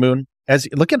closer to the moon.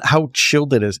 Look at how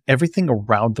chilled it is. Everything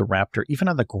around the Raptor, even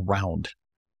on the ground,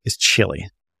 is chilly.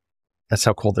 That's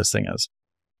how cold this thing is.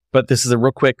 But this is a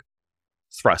real quick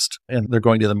thrust, and they're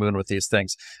going to the moon with these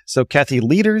things. So Kathy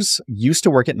Leaders used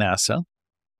to work at NASA.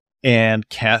 And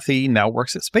Kathy now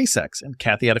works at SpaceX. And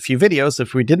Kathy had a few videos.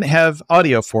 If we didn't have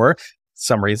audio for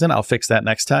some reason, I'll fix that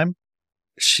next time.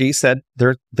 She said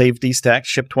they've destacked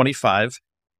ship 25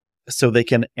 so they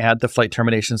can add the flight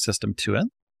termination system to it,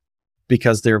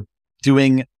 because they're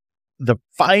doing the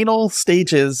final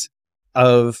stages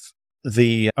of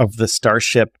the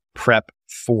Starship prep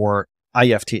for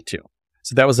IFT2.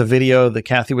 So that was a video that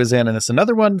Kathy was in, and it's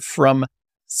another one from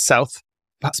South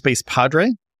Space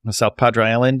Padre, South Padre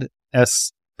Island,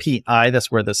 SPI.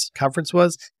 That's where this conference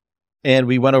was. And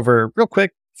we went over real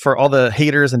quick for all the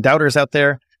haters and doubters out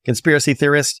there, conspiracy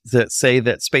theorists that say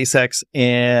that SpaceX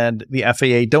and the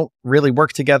FAA don't really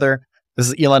work together. This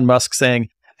is Elon Musk saying,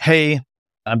 hey,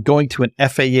 I'm going to an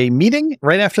FAA meeting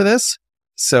right after this,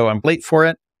 so I'm late for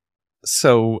it.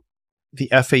 So the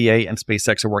FAA and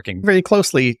SpaceX are working very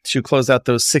closely to close out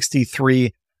those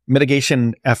 63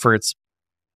 mitigation efforts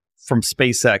from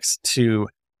SpaceX to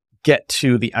get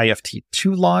to the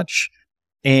IFT2 launch.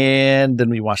 And then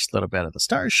we watched a little bit of the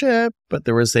Starship, but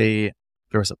there was a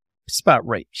spot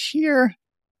right here,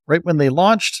 right when they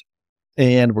launched.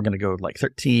 And we're going to go like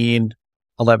 13,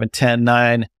 11, 10,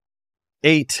 9,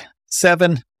 8,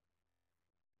 7,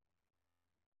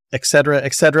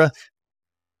 etc.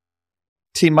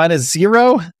 T-minus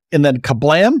 0, and then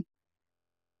kablam.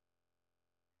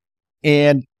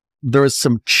 And there was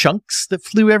some chunks that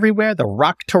flew everywhere. The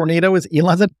rock tornado, as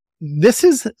Elon said. This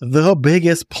is the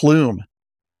biggest plume.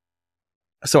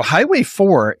 So Highway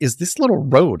 4 is this little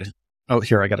road. Oh,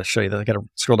 here, I got to show you that. I got to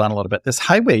scroll down a little bit. This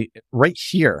highway right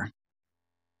here.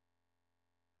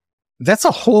 That's a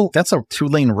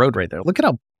 2-lane road right there. Look at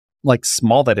how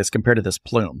small that is compared to this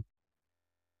plume.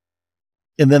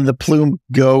 And then the plume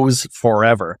goes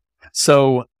forever.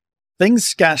 So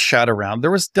things got shot around.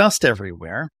 There was dust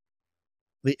everywhere.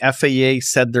 The FAA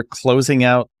said they're closing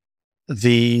out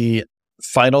the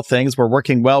final things. We're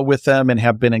working well with them and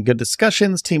have been in good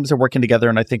discussions. Teams are working together,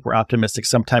 and I think we're optimistic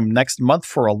sometime next month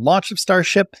for a launch of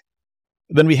Starship.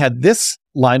 Then we had this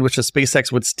line, which is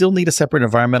SpaceX would still need a separate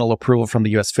environmental approval from the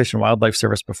U.S. Fish and Wildlife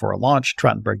Service before a launch.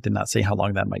 Trottenberg did not say how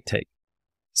long that might take.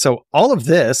 So all of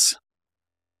this,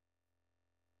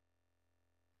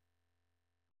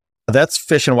 that's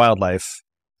Fish and Wildlife.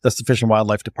 That's the Fish and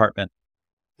Wildlife Department.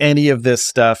 Any of this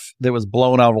stuff that was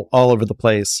blown out all over the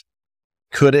place,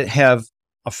 could it have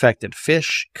affected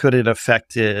fish? Could it have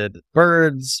affected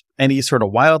birds? Any sort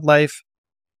of wildlife?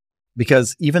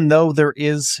 Because even though there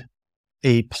is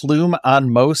a plume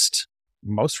on most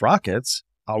rockets,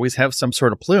 always have some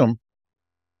sort of plume,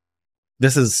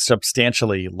 this is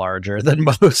substantially larger than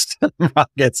most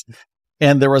rockets.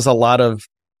 And there was a lot of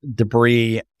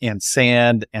debris and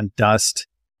sand and dust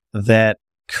that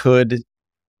could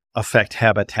affect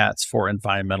habitats for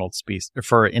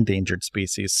endangered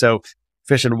species. So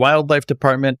Fish and Wildlife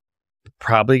Department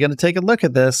probably going to take a look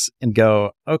at this and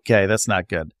go, okay, that's not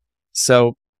good.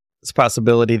 So it's a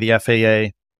possibility the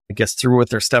FAA gets through with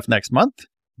their stuff next month,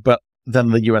 but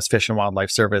then the U.S. Fish and Wildlife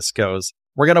Service goes,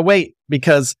 we're going to wait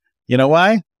because you know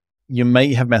why? You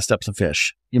may have messed up some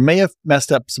fish. You may have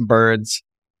messed up some birds,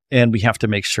 and we have to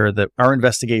make sure that our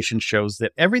investigation shows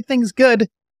that everything's good,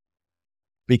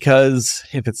 because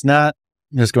if it's not,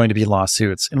 there's going to be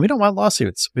lawsuits, and we don't want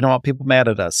lawsuits. We don't want people mad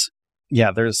at us.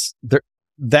 Yeah,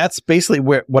 that's basically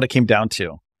what it came down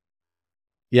to.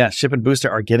 Yeah, Ship and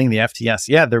Booster are getting the FTS.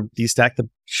 Yeah, they're destacked the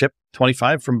Ship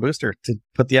 25 from Booster to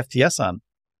put the FTS on.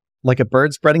 Like a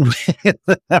bird spreading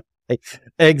wings.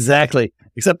 Exactly.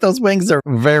 Except those wings are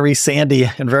very sandy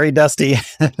and very dusty.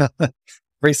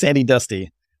 Very sandy,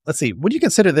 dusty. Let's see. Would you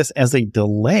consider this as a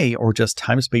delay or just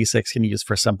time SpaceX can use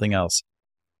for something else?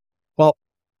 Well,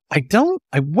 I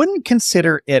wouldn't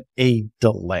consider it a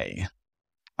delay.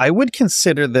 I would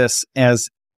consider this as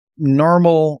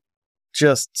normal,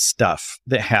 just stuff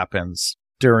that happens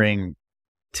during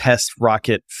test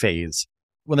rocket phase.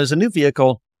 When there's a new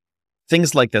vehicle,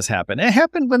 things like this happen. It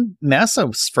happened when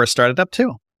NASA first started up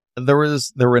too. There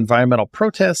were environmental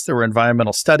protests, there were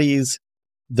environmental studies.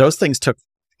 Those things took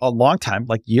a long time,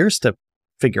 like years to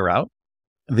figure out.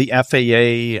 The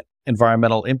FAA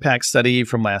environmental impact study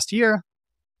from last year,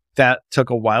 that took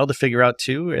a while to figure out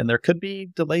too. And there could be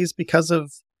delays because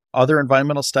of other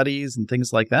environmental studies and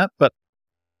things like that. But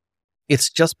it's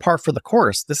just par for the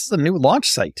course. This is a new launch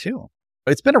site too.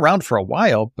 It's been around for a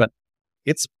while, but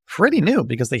it's pretty new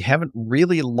because they haven't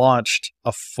really launched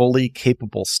a fully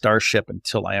capable Starship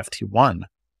until IFT1.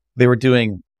 They were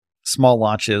doing small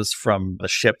launches from the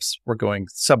ships. We're going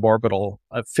suborbital,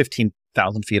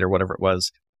 15,000 feet or whatever it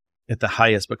was at the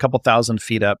highest, but a couple thousand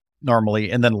feet up normally,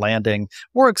 and then landing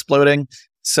or exploding.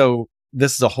 So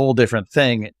this is a whole different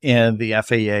thing. And the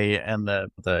FAA and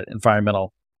the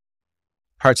environmental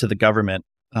parts of the government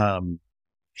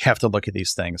have to look at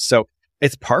these things. So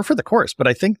it's par for the course, but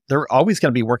I think they're always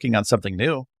going to be working on something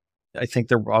new. I think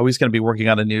they're always going to be working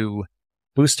on a new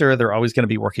booster. They're always going to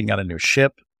be working on a new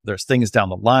ship. There's things down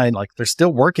the line. Like they're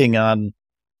still working on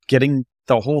getting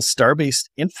the whole Starbase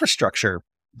infrastructure.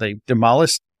 They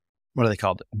demolished, what are they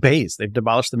called? Bays. They've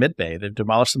demolished the mid bay. They've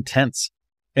demolished some tents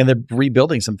and they're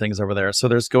rebuilding some things over there. So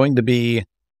there's going to be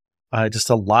just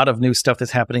a lot of new stuff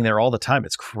that's happening there all the time.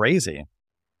 It's crazy.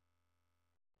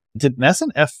 Did NASA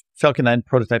and Falcon 9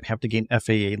 prototype have to gain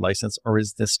FAA license, or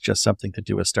is this just something to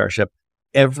do with Starship?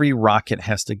 Every rocket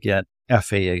has to get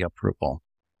FAA approval.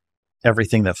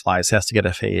 Everything that flies has to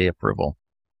get FAA approval.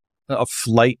 A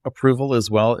flight approval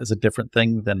as well is a different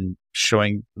thing than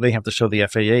they have to show the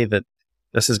FAA that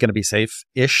this is going to be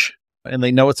safe-ish. And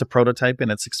they know it's a prototype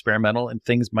and it's experimental and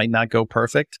things might not go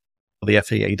perfect. The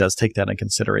FAA does take that in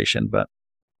consideration, but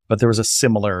there's a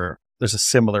similar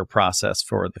process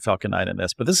for the Falcon 9 in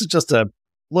this. But this is just a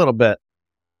little bit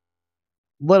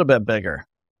bigger,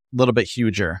 a little bit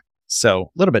huger, so a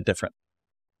little bit different.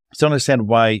 I don't understand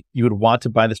why you would want to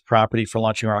buy this property for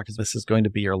launching rockets. This is going to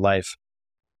be your life.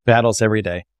 Battles every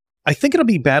day. I think it'll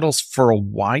be battles for a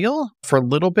while, for a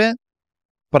little bit,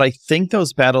 but I think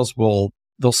those battles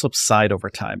they'll subside over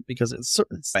time because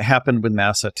it happened with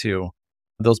NASA too.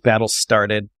 Those battles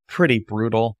started pretty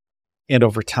brutal. And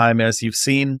over time, as you've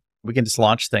seen, we can just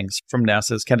launch things from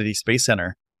NASA's Kennedy Space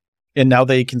Center. And now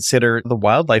they consider the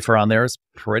wildlife around there is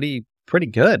pretty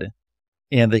good.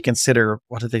 And they consider,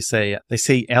 what did they say? They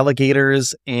say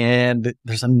alligators. And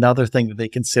there's another thing that they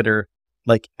consider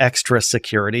like extra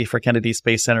security for Kennedy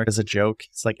Space Center as a joke.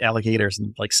 It's like alligators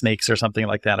and like snakes or something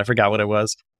like that. I forgot what it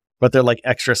was. But they're like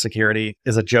extra security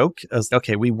is a joke. As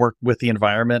okay, we work with the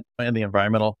environment and the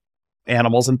environmental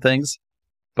animals and things.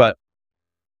 But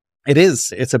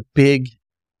it's a big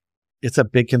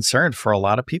concern for a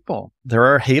lot of people. There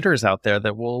are haters out there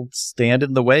that will stand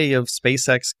in the way of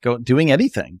SpaceX doing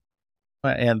anything.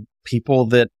 And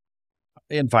people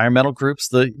environmental groups,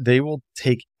 they will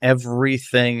take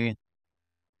everything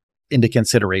into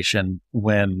consideration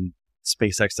when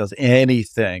SpaceX does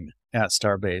anything at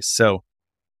Starbase. So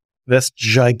this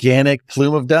gigantic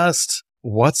plume of dust,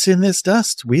 what's in this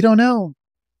dust? We don't know.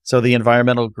 So the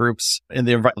environmental groups and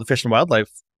the Fish and Wildlife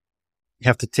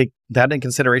have to take that in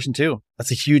consideration too.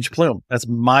 That's a huge plume. That's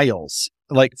miles.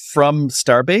 Like from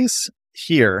Starbase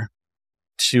here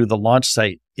to the launch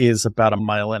site is about 1.5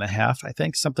 miles, I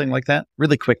think, something like that.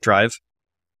 Really quick drive.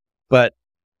 But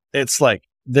it's like,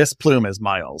 this plume is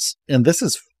miles. And this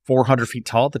is 400 feet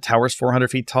tall. The tower's 400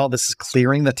 feet tall. This is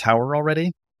clearing the tower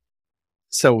already.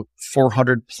 So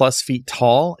 400 plus feet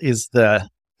tall is the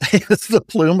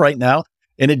plume right now.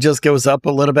 And it just goes up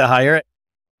a little bit higher.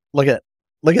 Look at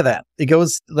that.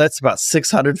 That's about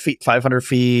 600 feet, 500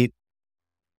 feet,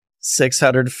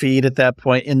 600 feet at that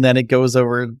point. And then it goes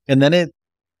over, and then it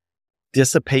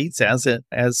dissipates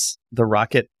as the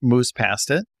rocket moves past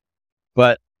it.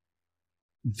 But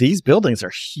these buildings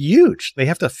are huge. They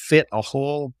have to fit a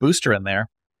whole booster in there.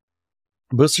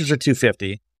 Boosters are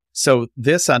 250. So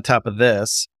this on top of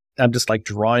this, I'm just like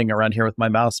drawing around here with my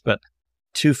mouse, but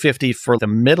 250 for the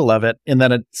middle of it, and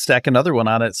then stack another one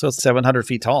on it. So it's 700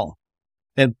 feet tall.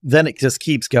 And then it just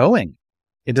keeps going.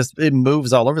 It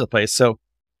moves all over the place. So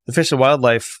the Fish and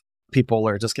Wildlife people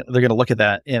are they're going to look at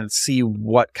that and see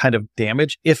what kind of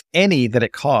damage, if any, that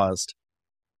it caused.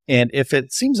 And if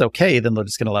it seems okay, then they're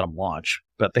just going to let them launch.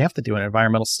 But they have to do an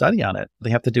environmental study on it.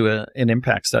 They have to do an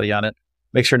impact study on it,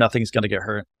 make sure nothing's going to get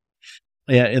hurt.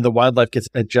 And the wildlife gets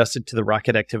adjusted to the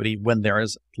rocket activity when there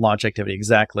is launch activity.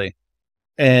 Exactly.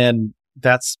 And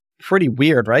that's pretty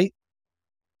weird, right?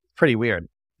 Pretty weird.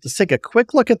 Let's take a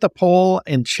quick look at the poll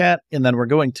in chat, and then we're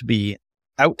going to be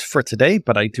out for today.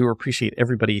 But I do appreciate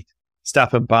everybody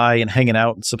stopping by and hanging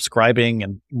out and subscribing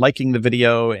and liking the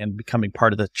video and becoming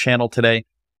part of the channel today.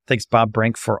 Thanks, Bob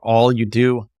Brink, for all you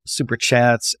do, super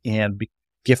chats and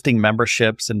gifting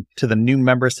memberships. And to the new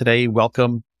members today,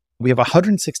 welcome. We have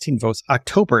 116 votes.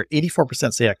 October,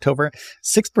 84% say October,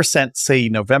 6% say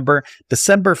November,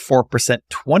 December, 4%,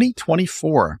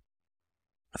 2024,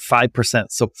 5%.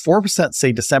 So 4%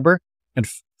 say December and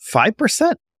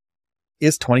 5%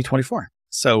 is 2024.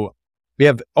 So we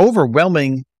have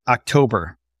overwhelming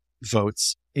October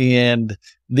votes, and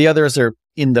the others are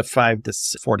in the 4 to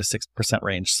 6%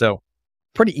 range. So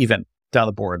pretty even down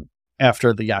the board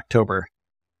after the October.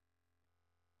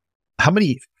 How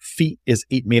many feet is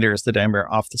 8 meters, the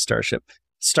diameter off the Starship?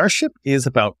 Starship is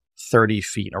about 30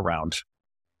 feet around.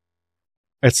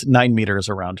 It's 9 meters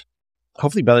around.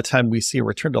 Hopefully by the time we see a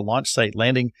return to launch site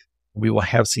landing, we will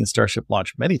have seen Starship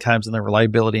launch many times and their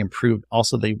reliability improved.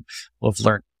 Also, they will have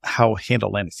learned how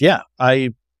handle landings. Yeah,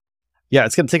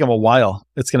 it's going to take them a while.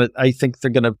 I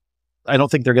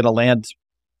don't think they're going to land.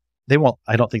 They won't.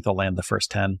 I don't think they'll land the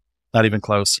first 10. Not even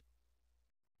close.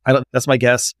 That's my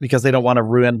guess, because they don't want to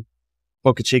ruin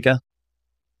Boca Chica.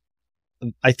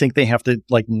 I think they have to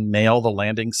nail the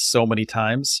landing so many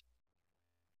times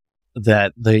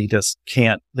that they just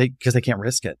can't, because they can't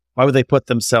risk it. Why would they put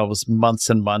themselves months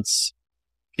and months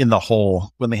in the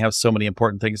hole when they have so many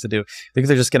important things to do? I think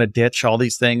they're just going to ditch all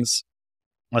these things.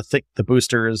 I think the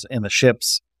boosters and the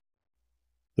ships.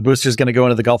 The booster's going to go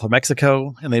into the Gulf of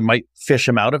Mexico, and they might fish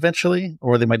them out eventually,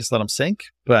 or they might just let them sink.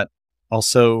 But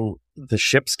also, the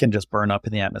ships can just burn up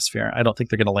in the atmosphere. I don't think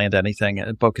they're going to land anything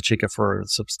at Boca Chica for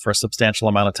a substantial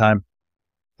amount of time.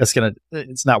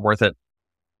 It's not worth it.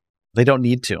 They don't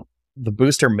need to. The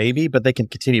booster maybe, but they can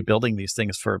continue building these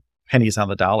things for pennies on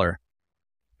the dollar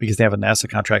because they have a NASA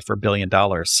contract for $1 billion.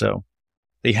 So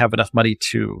they have enough money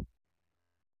to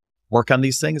work on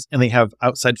these things, and they have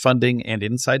outside funding and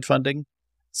inside funding.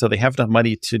 So they have enough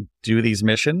money to do these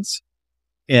missions.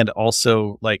 And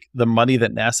also, the money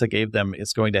that NASA gave them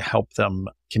is going to help them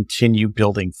continue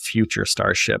building future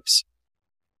starships.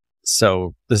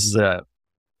 So this is a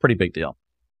pretty big deal.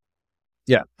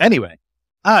 Yeah. Anyway,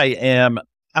 I am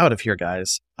out of here,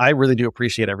 guys. I really do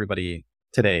appreciate everybody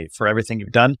today for everything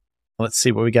you've done. Let's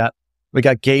see what we got. We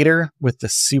got Gator with the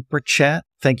super chat.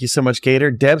 Thank you so much,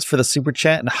 Gator. Debs for the super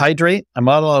chat and hydrate. I'm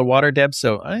out of water, Debs,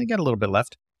 so I got a little bit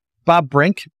left. Bob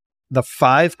Brink, the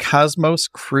 5 Cosmos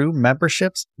crew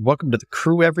memberships. Welcome to the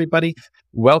crew, everybody.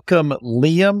 Welcome,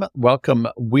 Liam. Welcome,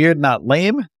 Weird Not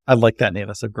Lame. I like that name.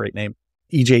 That's a great name.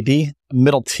 EJD,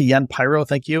 Middle TN Pyro,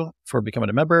 thank you for becoming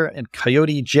a member. And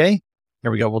Coyote J.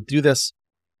 Here we go. We'll do this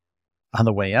on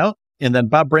the way out. And then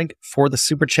Bob Brink for the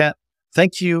super chat.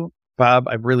 Thank you, Bob.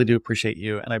 I really do appreciate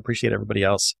you, and I appreciate everybody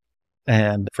else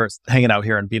and for hanging out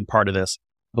here and being part of this.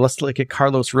 But let's look at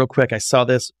Carlos real quick. I saw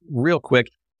this real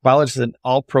quick. Biologists and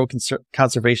all pro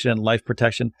conservation and life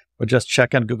protection would just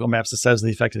check on Google Maps the size of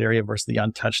the affected area versus the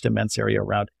untouched immense area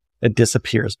around. It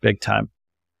disappears big time.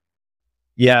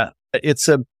 Yeah, it's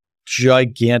a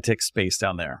gigantic space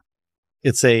down there.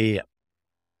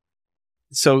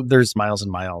 So there's miles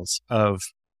and miles of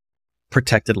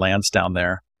protected lands down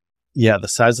there. Yeah, the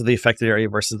size of the affected area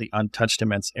versus the untouched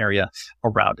immense area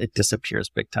around, it disappears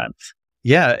big time.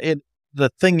 Yeah,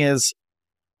 the thing is,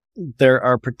 there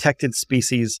are protected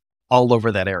species all over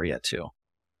that area too.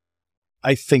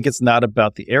 I think it's not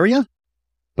about the area,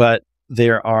 but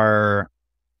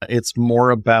it's more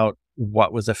about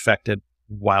what was affected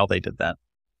while they did that.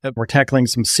 We're tackling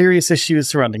some serious issues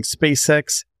surrounding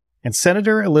SpaceX, and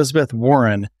Senator Elizabeth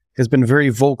Warren has been very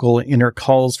vocal in her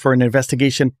calls for an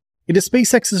investigation into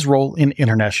SpaceX's role in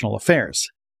international affairs.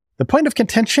 The point of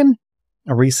contention?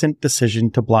 A recent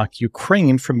decision to block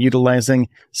Ukraine from utilizing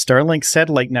Starlink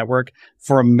satellite network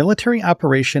for a military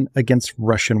operation against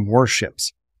Russian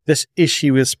warships. This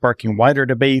issue is sparking wider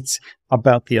debates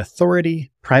about the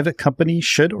authority private companies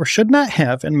should or should not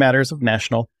have in matters of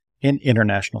national and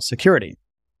international security.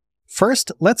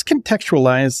 First, let's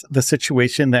contextualize the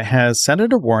situation that has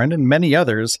Senator Warren and many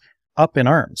others up in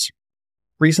arms.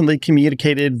 Recently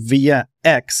communicated via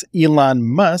X, Elon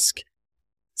Musk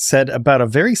said about a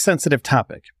very sensitive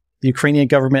topic. The Ukrainian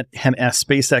government had asked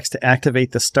SpaceX to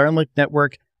activate the Starlink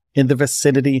network in the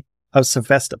vicinity of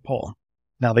Sevastopol.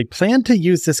 Now, they plan to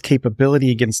use this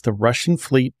capability against the Russian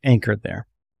fleet anchored there.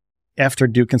 After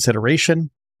due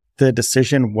consideration, the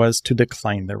decision was to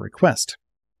decline their request.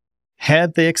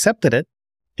 Had they accepted it,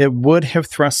 it would have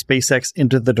thrust SpaceX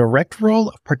into the direct role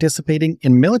of participating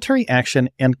in military action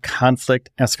and conflict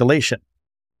escalation.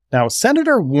 Now,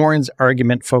 Senator Warren's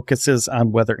argument focuses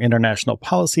on whether international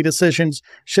policy decisions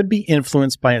should be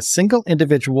influenced by a single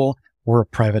individual or a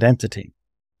private entity.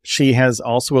 She has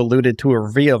also alluded to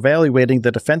reevaluating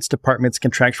the Defense Department's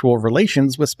contractual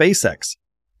relations with SpaceX.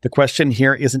 The question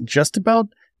here isn't just about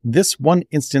this one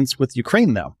instance with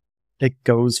Ukraine, though. It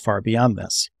goes far beyond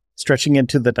this, stretching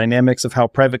into the dynamics of how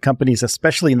private companies,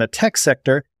 especially in the tech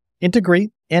sector,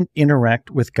 integrate and interact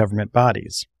with government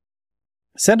bodies.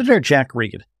 Senator Jack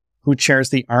Reed, who chairs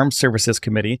the Armed Services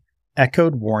Committee,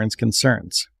 echoed Warren's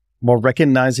concerns. While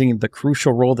recognizing the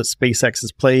crucial role that SpaceX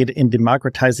has played in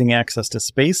democratizing access to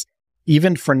space,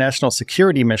 even for national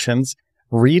security missions,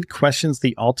 Reed questions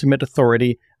the ultimate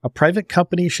authority a private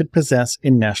company should possess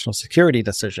in national security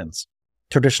decisions.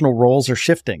 Traditional roles are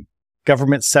shifting.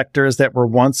 Government sectors that were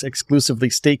once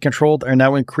exclusively state-controlled are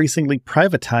now increasingly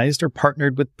privatized or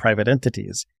partnered with private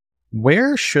entities.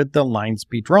 Where should the lines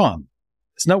be drawn?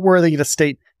 It's noteworthy to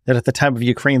state that at the time of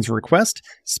Ukraine's request,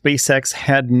 SpaceX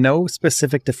had no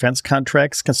specific defense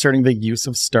contracts concerning the use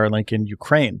of Starlink in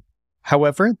Ukraine.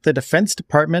 However, the Defense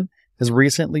Department has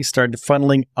recently started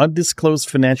funneling undisclosed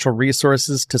financial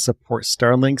resources to support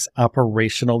Starlink's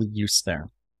operational use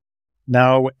there.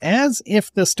 Now, as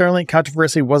if the Starlink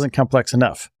controversy wasn't complex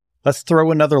enough, let's throw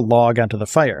another log onto the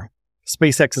fire.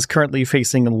 SpaceX is currently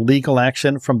facing legal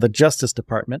action from the Justice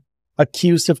Department,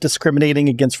 accused of discriminating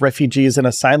against refugees and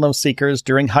asylum seekers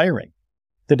during hiring.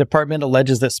 The department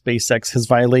alleges that SpaceX has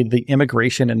violated the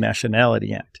Immigration and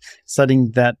Nationality Act,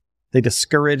 citing that they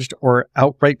discouraged or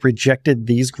outright rejected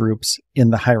these groups in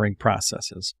the hiring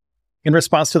processes. In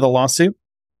response to the lawsuit,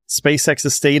 SpaceX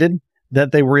has stated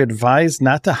that they were advised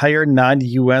not to hire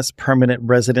non-U.S. permanent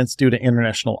residents due to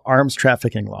international arms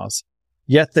trafficking laws.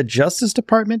 Yet the Justice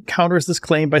Department counters this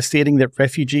claim by stating that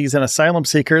refugees and asylum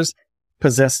seekers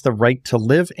possess the right to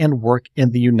live and work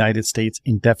in the United States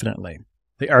indefinitely.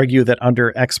 They argue that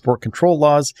under export control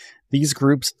laws, these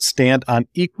groups stand on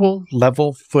equal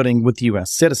level footing with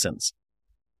U.S. citizens.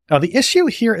 Now, the issue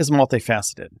here is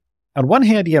multifaceted. On one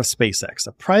hand, you have SpaceX,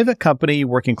 a private company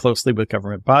working closely with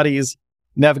government bodies,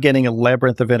 navigating a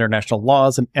labyrinth of international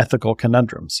laws and ethical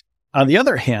conundrums. On the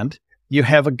other hand, you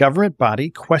have a government body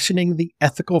questioning the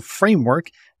ethical framework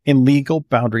and legal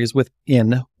boundaries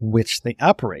within which they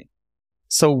operate.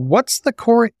 So what's the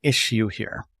core issue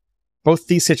here? Both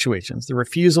these situations, the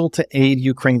refusal to aid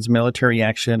Ukraine's military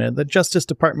action and the Justice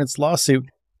Department's lawsuit,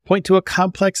 point to a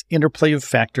complex interplay of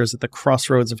factors at the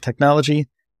crossroads of technology,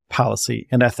 policy,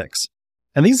 and ethics.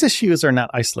 And these issues are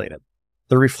not isolated.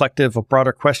 They're reflective of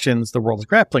broader questions the world is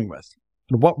grappling with.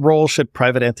 And what role should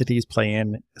private entities play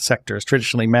in sectors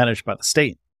traditionally managed by the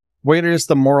state? Where does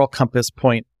the moral compass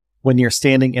point when you're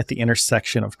standing at the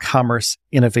intersection of commerce,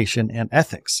 innovation, and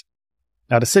ethics?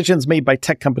 Now, decisions made by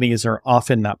tech companies are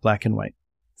often not black and white.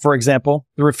 For example,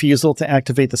 the refusal to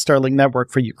activate the Starlink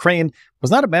network for Ukraine was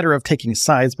not a matter of taking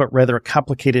sides, but rather a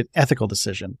complicated ethical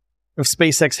decision. If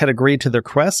SpaceX had agreed to the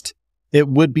request, it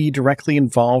would be directly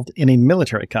involved in a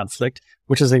military conflict,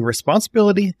 which is a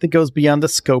responsibility that goes beyond the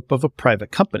scope of a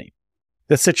private company.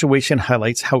 This situation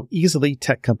highlights how easily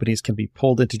tech companies can be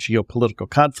pulled into geopolitical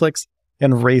conflicts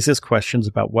and raises questions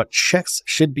about what checks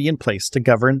should be in place to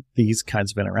govern these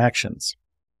kinds of interactions.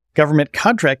 Government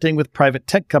contracting with private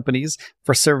tech companies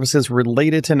for services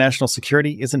related to national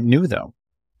security isn't new, though.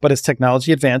 But as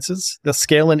technology advances, the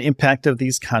scale and impact of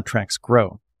these contracts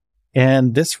grow.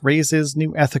 And this raises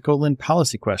new ethical and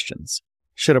policy questions.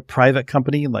 Should a private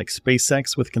company like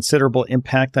SpaceX with considerable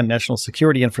impact on national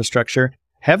security infrastructure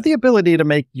have the ability to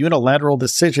make unilateral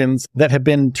decisions that have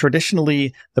been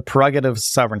traditionally the prerogative of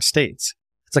sovereign states?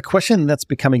 It's a question that's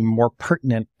becoming more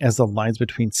pertinent as the lines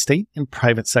between state and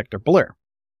private sector blur.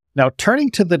 Now,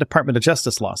 turning to the Department of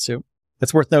Justice lawsuit,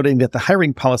 it's worth noting that the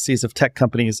hiring policies of tech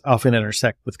companies often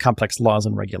intersect with complex laws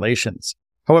and regulations.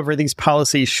 However, these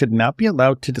policies should not be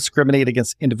allowed to discriminate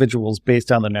against individuals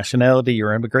based on their nationality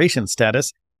or immigration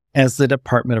status, as the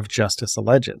Department of Justice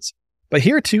alleges. But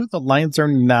here, too, the lines are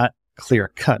not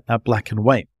clear-cut, not black and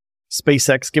white.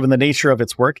 SpaceX, given the nature of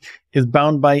its work, is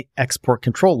bound by export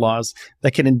control laws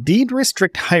that can indeed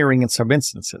restrict hiring in some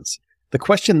instances. The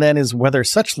question then is whether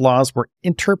such laws were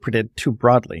interpreted too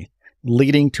broadly,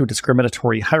 leading to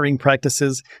discriminatory hiring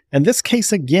practices, and this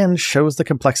case again shows the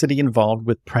complexity involved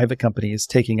with private companies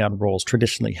taking on roles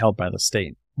traditionally held by the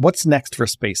state. What's next for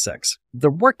SpaceX? They're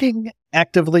working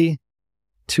actively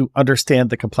to understand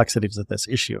the complexities of this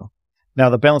issue. Now,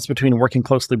 the balance between working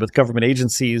closely with government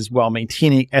agencies while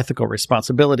maintaining ethical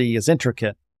responsibility is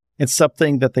intricate. It's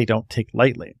something that they don't take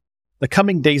lightly. The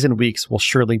coming days and weeks will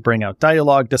surely bring out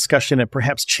dialogue, discussion, and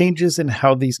perhaps changes in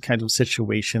how these kinds of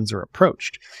situations are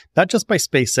approached, not just by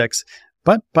SpaceX,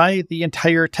 but by the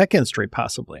entire tech industry,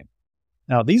 possibly.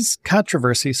 Now, these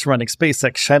controversies surrounding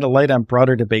SpaceX shine a light on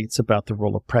broader debates about the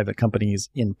role of private companies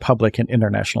in public and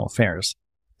international affairs.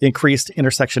 The increased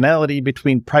intersectionality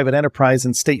between private enterprise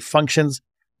and state functions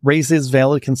raises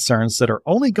valid concerns that are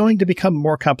only going to become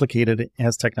more complicated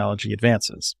as technology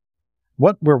advances.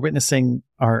 What we're witnessing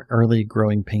are early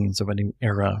growing pains of a new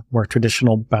era where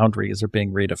traditional boundaries are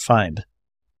being redefined.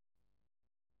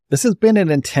 This has been an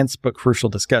intense but crucial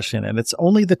discussion, and it's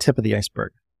only the tip of the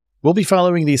iceberg. We'll be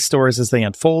following these stories as they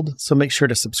unfold, so make sure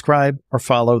to subscribe or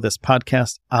follow this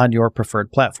podcast on your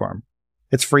preferred platform.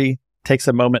 It's free, takes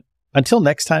a moment. Until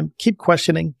next time, keep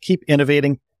questioning, keep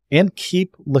innovating, and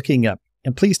keep looking up.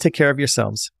 And please take care of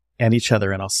yourselves and each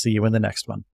other, and I'll see you in the next one.